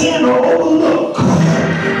not saying to overlook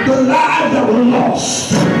the lives that were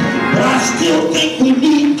lost, but I still think we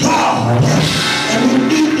need God, and we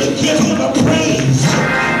need to give him a praise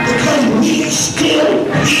because we are still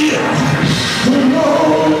here.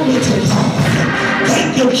 Glory to God.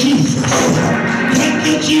 Thank you, Jesus. Thank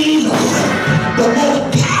you, Jesus. The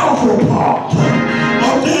most powerful part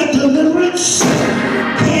of their deliverance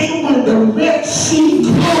came when the Red Sea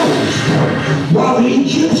closed while the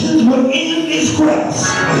Egyptians were in distress.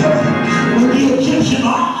 When the Egyptian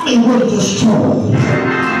army was destroyed,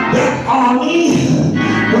 that army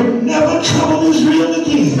would never trouble Israel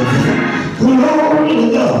again. Glory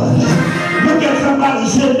to God. Look at somebody and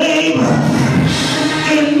say, neighbor,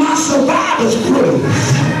 in my survivor's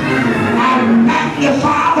praise, I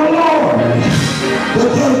magnify the Lord,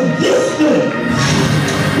 because this thing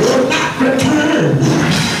will not return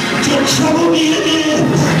to trouble me again.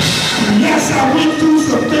 Yes, I went through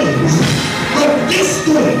some things, but this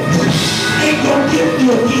thing ain't gonna get me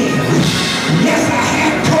again. Yes, I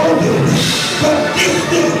had COVID, but this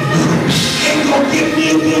thing ain't gonna get me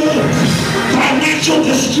again. Financial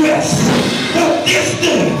distress, but this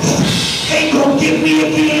thing ain't gonna get me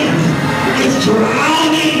again. It's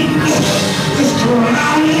drowning. It's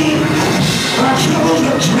drowning. My troubles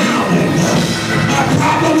are drowning. My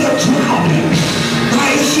problems are drowning. My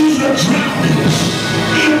issues are drowning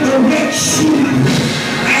in the Red Sea.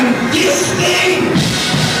 And this thing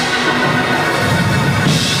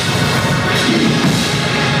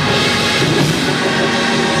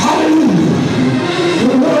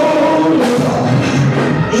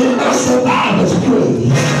in my survivor's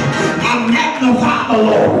praise, I magnify the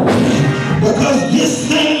Lord, because this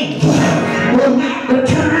thing will not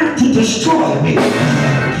return to destroy me.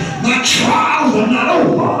 My trials are not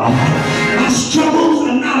over. My struggles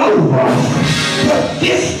are not over. But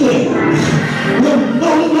this thing will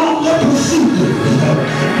no longer pursue me.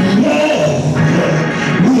 Yeah,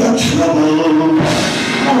 we are troubled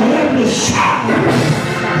on every side.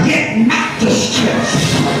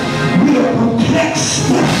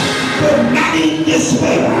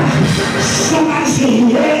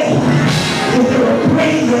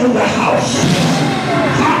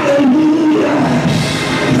 Hallelujah.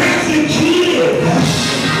 Persecuted,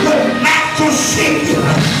 but not forsaken.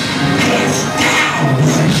 Cast down,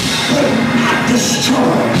 but not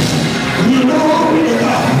destroyed. Glory to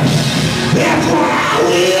God. Therefore I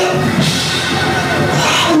will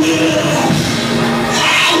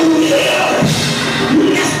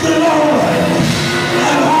bless the Lord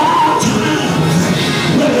at all times,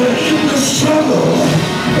 whether in the struggle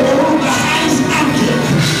or on the highest mountain.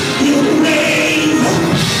 His praise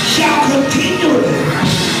shall continually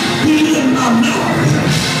be in my mouth.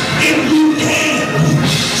 If you can,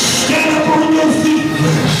 stand up on your feet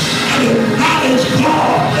and acknowledge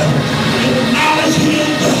God. Acknowledge Him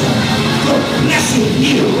for blessing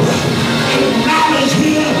you. Acknowledge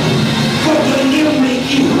Him for delivering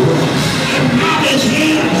you. Acknowledge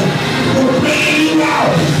Him for bringing you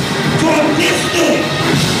out. For this day,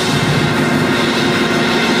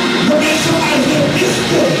 look at somebody say, this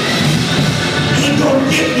day ain't gonna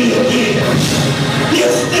get me again.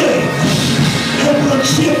 This day ain't gonna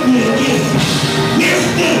chip me again. This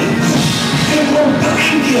day ain't gonna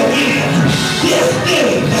bind me again. This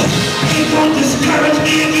day ain't gonna discourage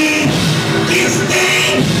me again. This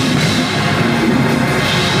day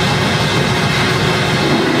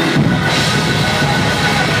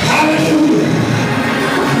hallelujah.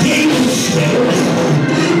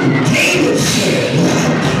 David said,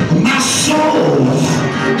 my soul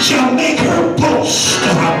shall make her boast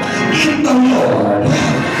in the Lord.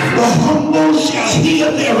 The humble shall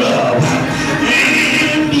hear thereof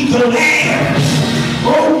and be glad.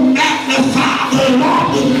 Oh, magnify the Lord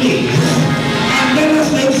with me, and let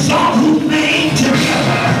us exalt His name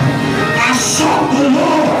together. I sought the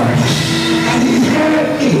Lord, and He heard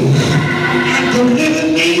me, and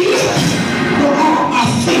delivered me from all my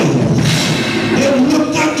fears. They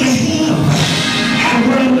looked unto Him and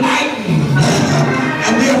were enlightened,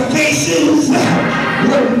 and their faces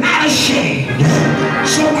were not ashamed.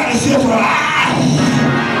 Somebody said, for I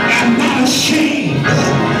am not ashamed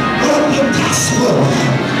of the gospel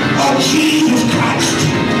of Jesus Christ.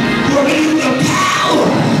 For it is the power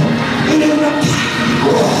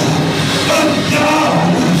of God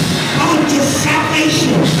unto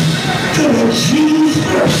salvation to the Jews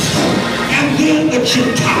first, and then the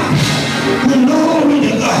Gentiles. Glory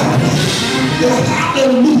to God. The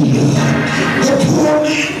hallelujah. The poor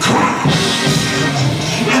man cried,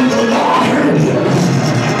 and the Lord heard him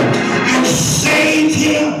and saved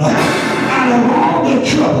him out of all the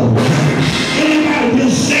trouble. Anybody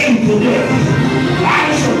been saved today? Out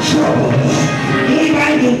of some trouble.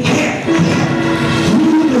 Anybody been kept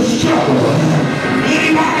through the struggle?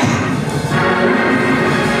 Anybody?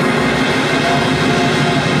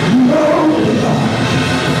 Glory to God.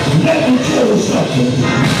 Let me tell you something.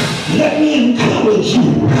 Let me encourage you.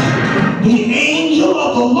 The angel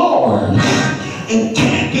of the Lord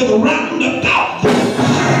encampeth round about them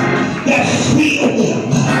that fear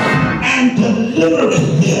them and delivereth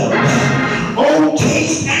them. Oh,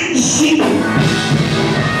 taste and see.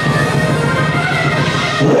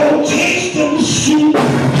 Oh, taste and see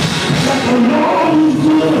that the Lord is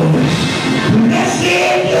good. Blessed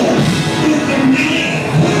is the man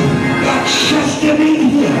that trusted in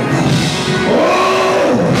Him. Oh,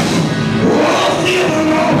 fear the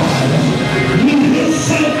Lord, you His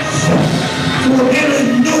saints, for there is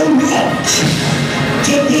no want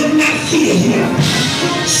to them that fear Him.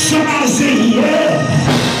 Somebody say, yeah.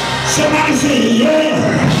 Somebody say, yeah.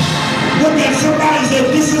 Look at somebody and say,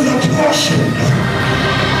 this is a portion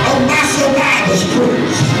of my survivor's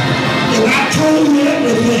praise. If I told you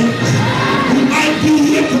everything, we might be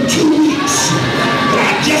here for 2 weeks. But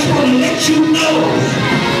I just want to let you know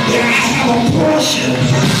that I have a portion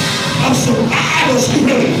of survivor's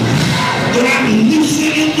praise that I'm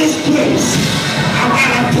releasing in this place. I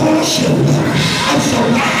got a portion of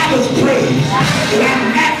survivor's praise that I'm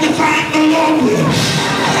magnifying the Lord with.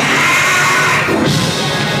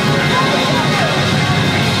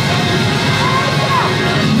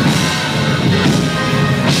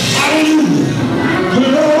 Hallelujah.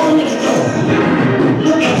 Glory to God.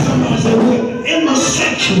 Look at somebody and say, we're in the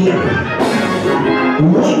sanctuary.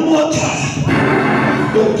 One more time.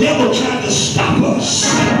 The devil tried to stop us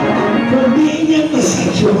from being in the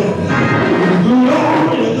sanctuary.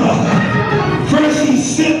 Glory to God. First he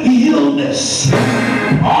sent the illness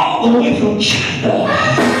all the way from China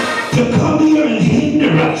to come here and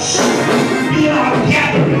hinder us in our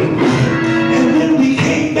gathering. And when we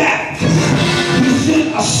came back, he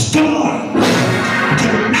sent a storm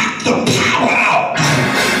to knock the power out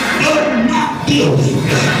of my building,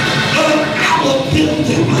 of our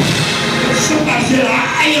building. Somebody said,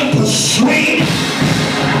 I am persuaded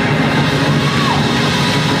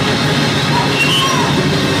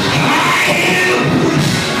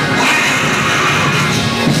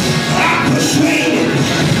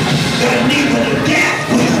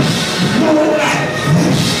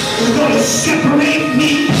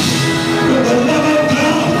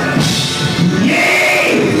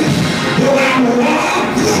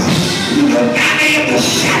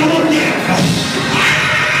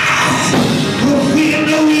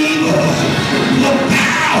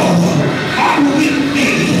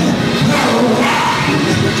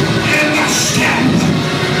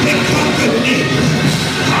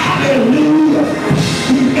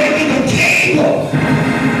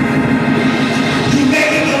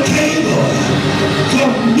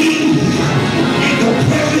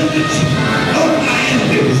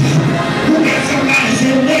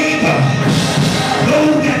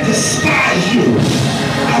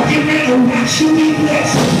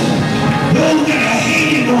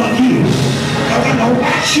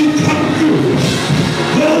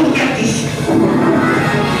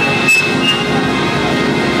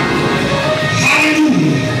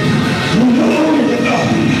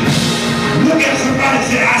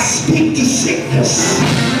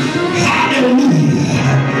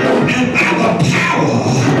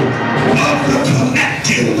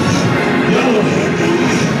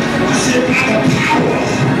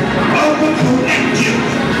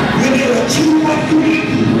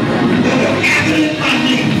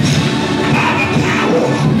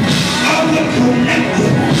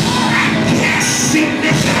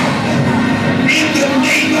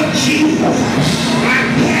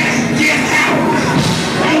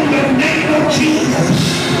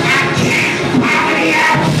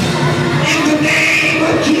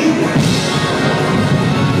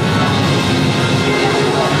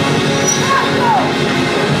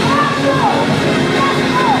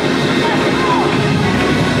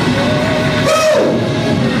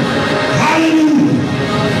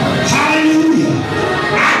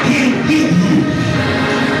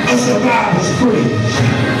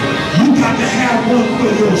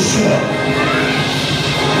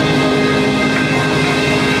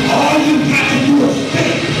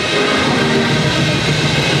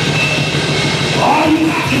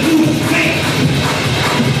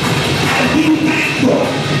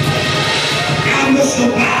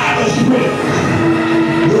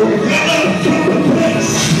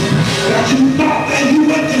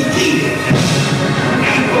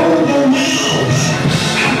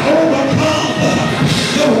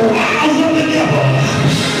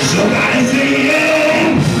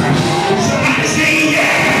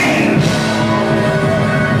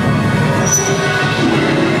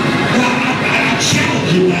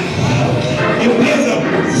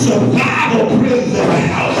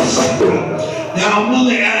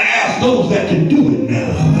that can do it now.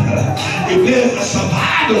 If there's a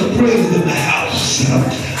survivor's praise in the house,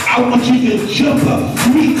 I want you to jump up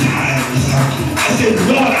 3 times. I said,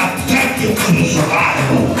 Lord, I thank you for the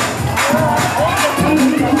survival.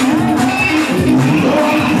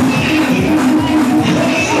 Lord, I thank you for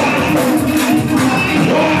the survival.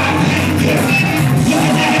 Lord, I thank you for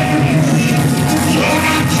the evidence. Lord,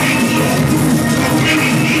 I thank you for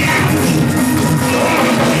bringing me out. Lord,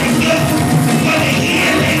 I thank you for the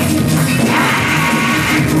healing.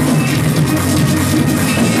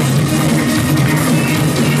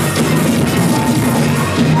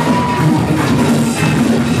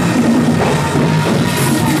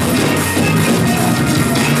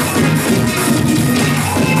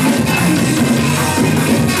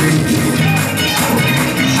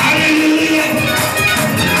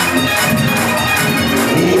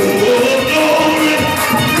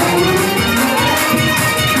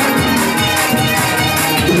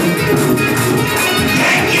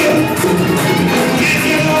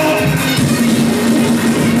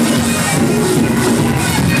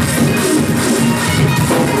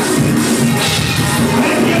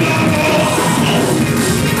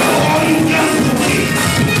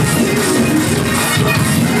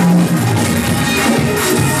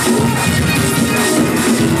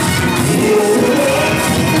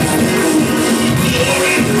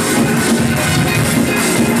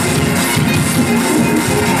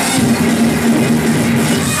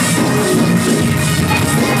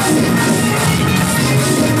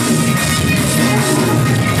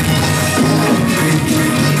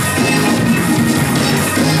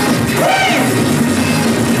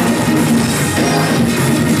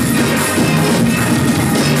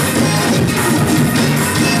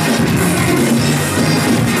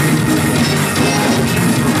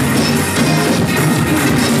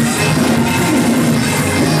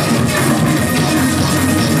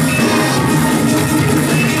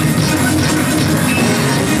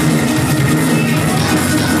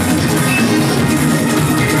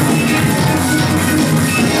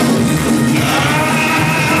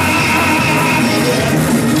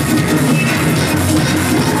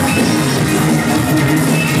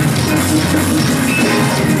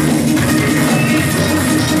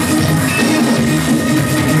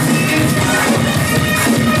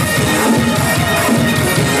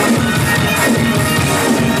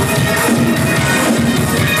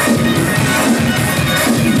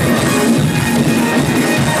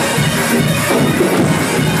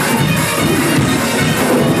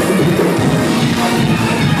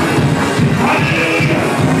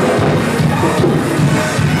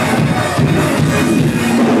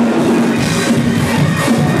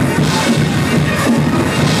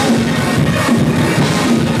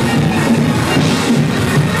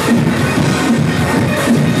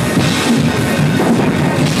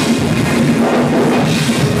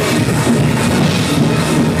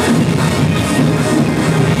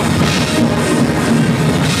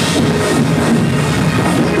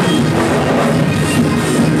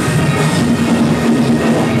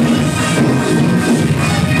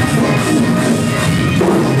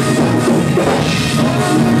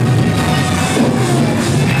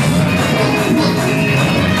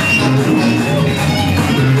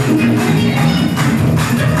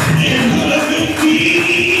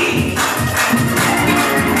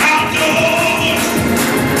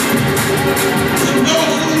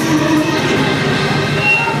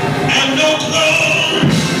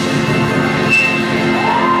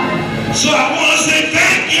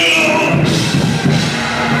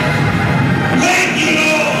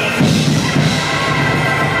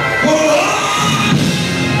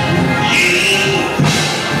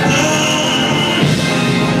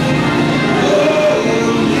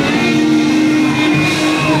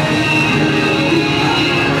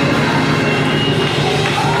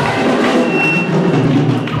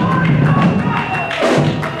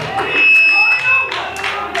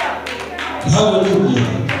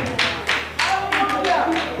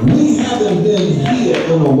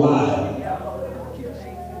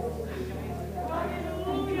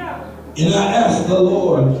 And I asked the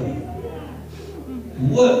Lord,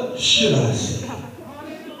 what should I say?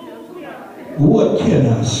 What can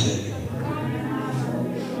I say?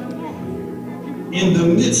 In the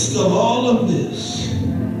midst of all of this,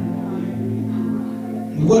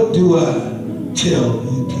 what do I tell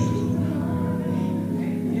you people?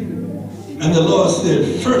 And the Lord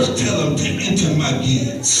said, first tell them to enter my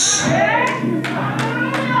gates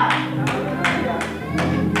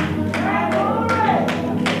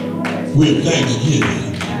with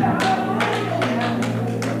thanksgiving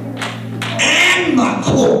and my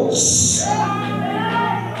courts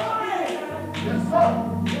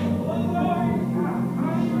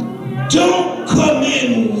Don't come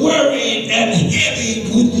in worried and heavy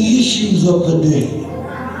with the issues of the day.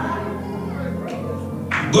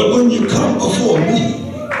 But when you come before me,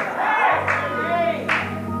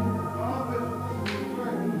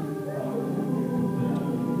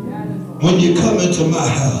 when you come into my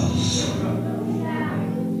house,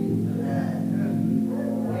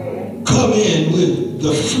 come in with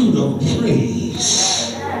the fruit of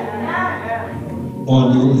praise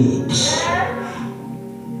on your lips.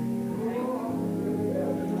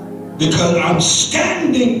 Because I'm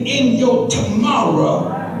standing in your tomorrow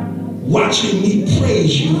watching me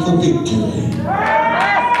praise you for victory.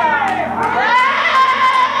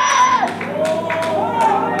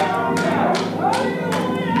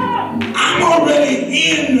 I'm already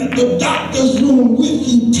in the doctor's room with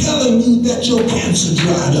you telling me that your cancer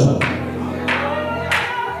dried up.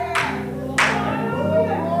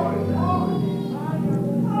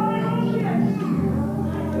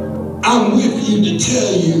 I'm with you to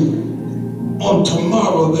tell you on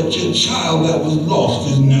tomorrow that your child that was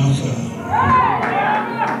lost is now found.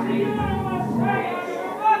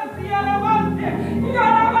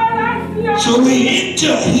 So we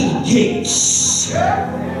enter his gates,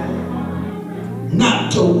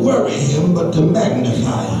 not to worry him, but to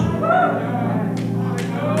magnify him.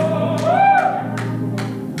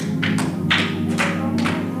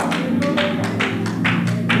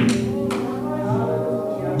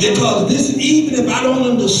 Because this, even if I don't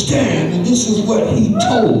understand, this is what he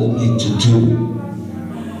told me to do.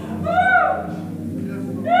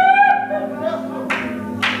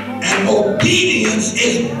 And obedience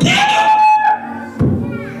is better.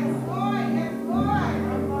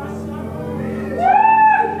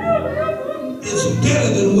 It's better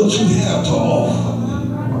than what you have to offer.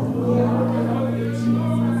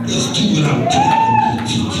 Just do what I'm telling you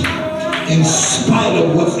to do. In spite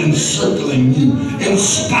of what's encircling you, in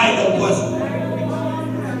spite of what's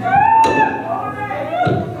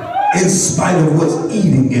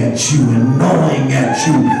eating at you and gnawing at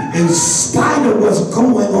you, in spite of what's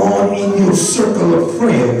going on in your circle of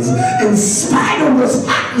friends, in spite of what's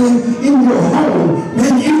happening in your home,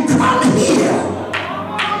 when you come here,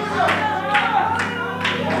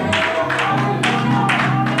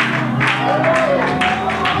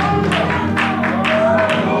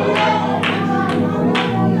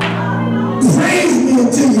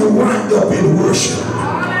 until you wind up in worship.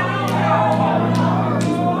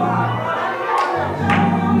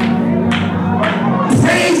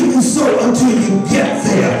 Praise me so until you get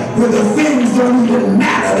there where the things don't even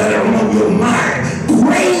matter that are on your mind.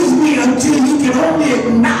 Praise me until you can only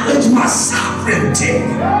acknowledge my sovereignty.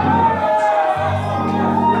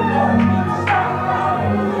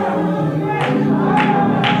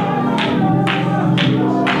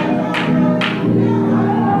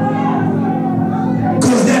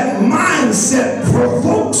 Mindset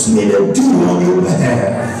provokes me to do on your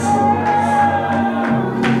behalf.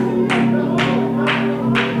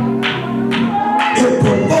 It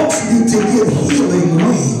provokes me to give healing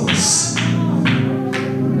wings,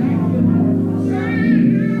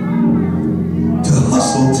 to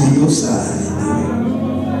hustle to your side.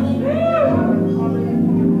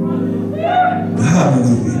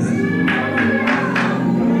 Hallelujah.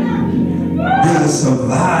 There's a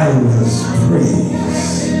survivor's praise.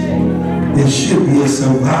 There should be a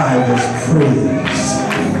survivor's praise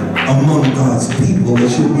among God's people. There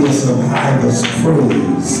should be a survivor's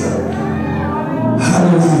praise.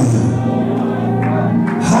 Hallelujah.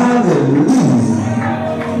 Hallelujah.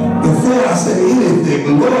 Before I say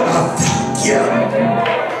anything, Lord, I thank you.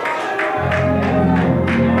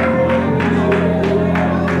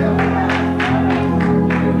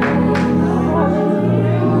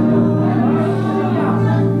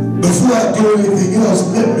 Before I do anything else,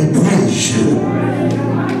 let me praise you.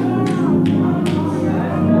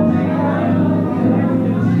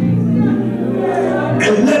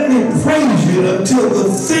 And let me praise you until the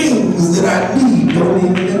things that I need don't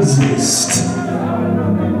even exist.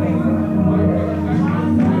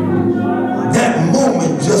 That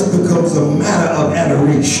moment just becomes a matter of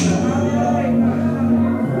adoration.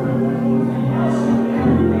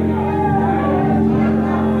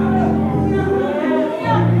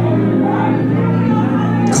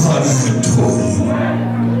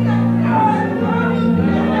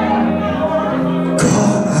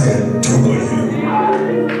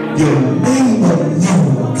 Your name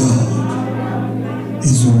alone, God,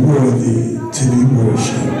 is worthy to be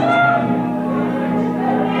worshipped.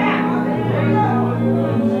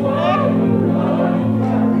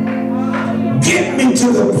 Get me to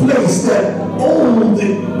the place that old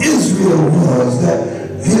Israel was, that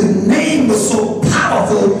his name was so powerful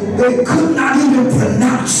powerful they could not even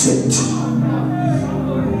pronounce it.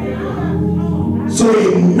 So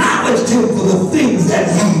they acknowledged him for the things that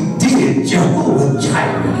he did. Jehovah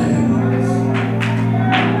Jireh,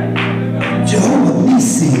 Jehovah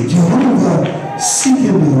Nisi, Jehovah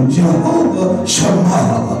Sikinu, Jehovah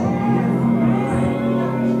Shammah,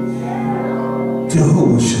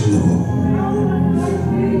 Jehovah Shalom.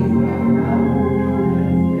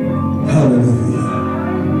 Hallelujah.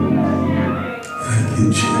 Thank you,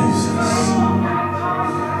 Jesus.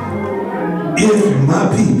 If my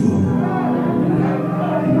people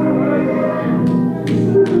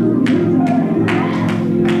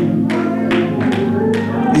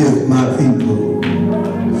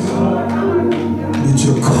which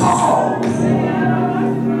are called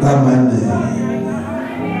by my name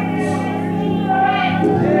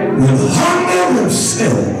will humble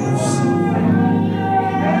themselves,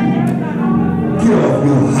 get off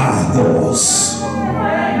your high horse,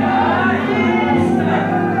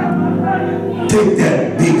 take that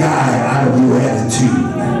big eye out of your attitude,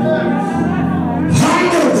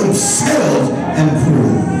 humble themselves and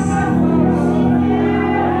pray.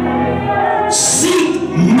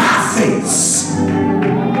 My face.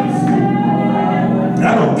 I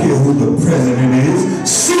don't care who the president is.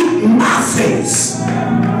 Seek my face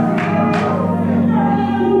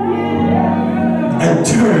and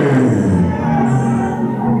turn.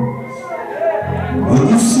 When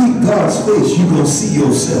you seek God's face, you're going to see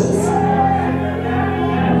yourself.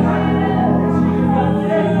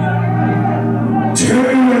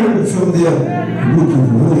 Turn from their wicked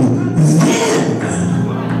way. Then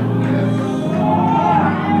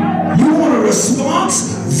response,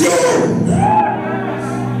 then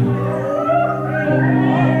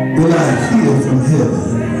will I hear from heaven.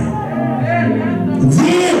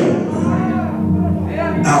 Then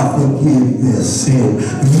I'll forgive their sin.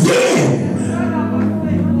 Then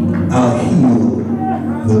I'll heal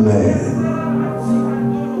the land.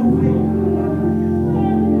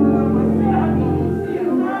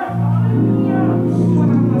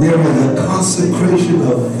 There is a consecration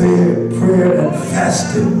of prayer and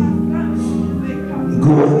fasting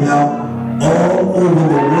going out all over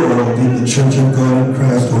the world in the Church of God in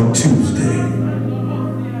Christ on Tuesday.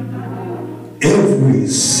 Every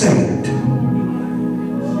saint,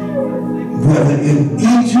 whether in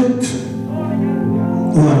Egypt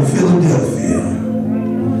or in Philadelphia,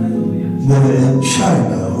 whether in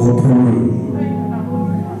China or Peru,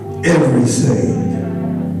 every saint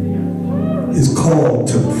is called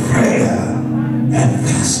to prayer and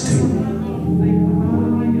fasting.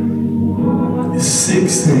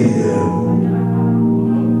 6 a.m.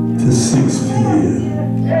 to 6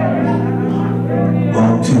 p.m.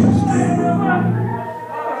 on Tuesday.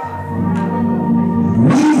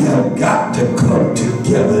 We have got to come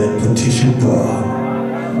together and petition God.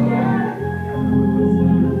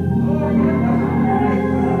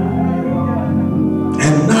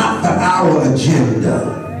 And not for our agenda.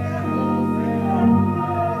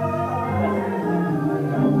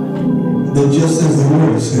 But just as the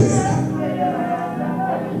word said,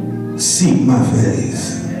 seek my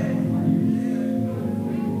face.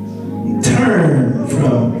 Turn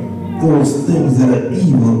from those things that are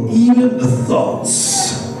evil, even the thoughts.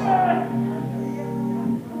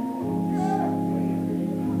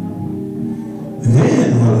 Then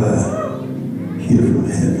will I hear from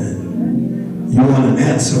heaven. You want an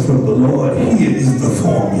answer from the Lord? Here is the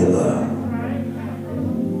formula.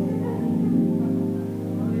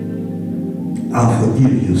 I'll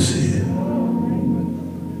forgive your sin.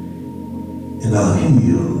 And I'll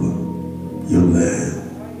heal your land.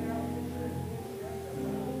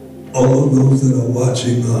 All of those that are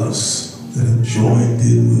watching us, that have joined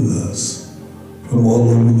in with us from all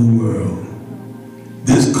over the world,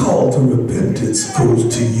 this call to repentance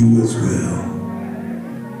goes to you as well.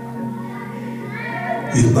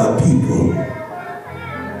 If my people,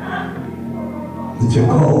 that you're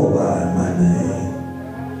called by my name,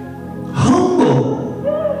 humble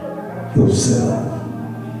yourself,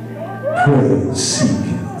 pray and seek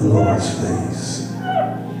the Lord's face.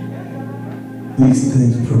 These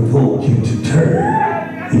things provoke you to turn,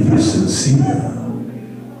 if you're sincere,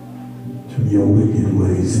 from your wicked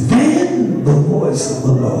ways. Then the voice of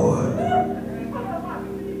the Lord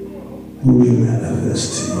will be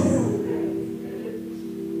manifest to you.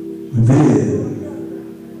 Then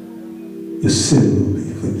your sin will be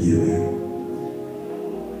forgiven.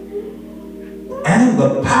 And the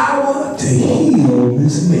power to heal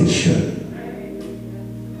this nation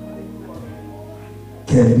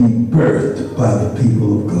can be birthed by the people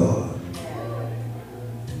of God.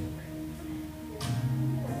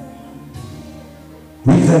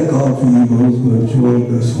 We thank God for you those who have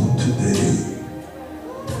joined us on today.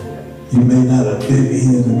 You may not have been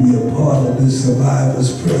here to be a part of this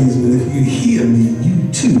survivor's praise, but if you hear me, you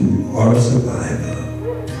too are a survivor.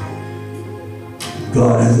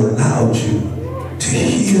 God has allowed you to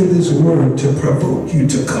hear this word to provoke you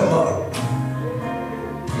to come up.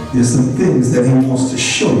 There's some things that he wants to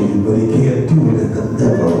show you, but he can't do it at the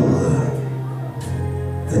level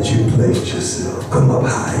that you placed yourself. Come up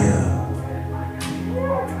higher.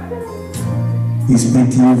 We speak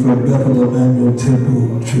to you from Bethel Emmanuel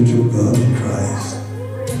Temple, Church of God in Christ.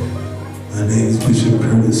 My name is Bishop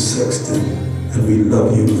Curtis Sexton, and we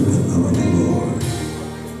love you with the love of the Lord.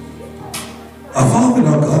 Our Father and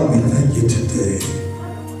our God, we thank you today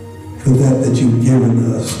for that you've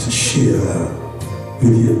given us to share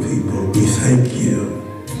with your people. We thank you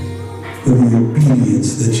for the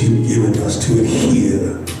obedience that you've given us to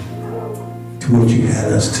adhere to what you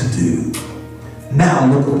had us to do. Now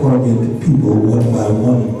look upon your people one by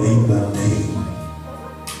one, name by name.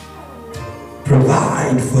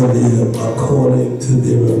 Provide for them according to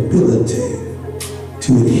their ability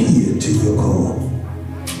to adhere to your call.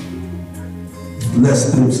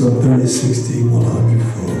 Bless them some 30, 60, 100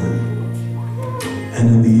 fold. And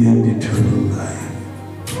in the end, eternal life.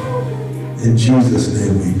 In Jesus'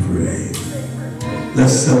 name we pray.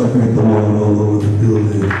 Let's celebrate the Lord all over the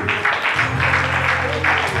building.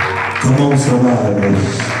 Come on,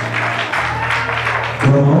 survivors.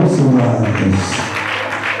 Come on, survivors.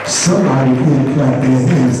 Somebody can clap their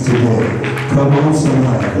hands today. Come on,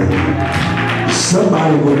 survivors.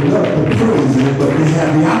 Somebody would love to praise it, but they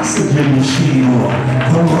have the oxygen machine on.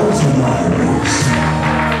 Come on, survivors.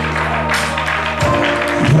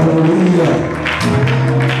 Hallelujah.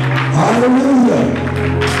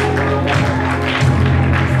 Hallelujah.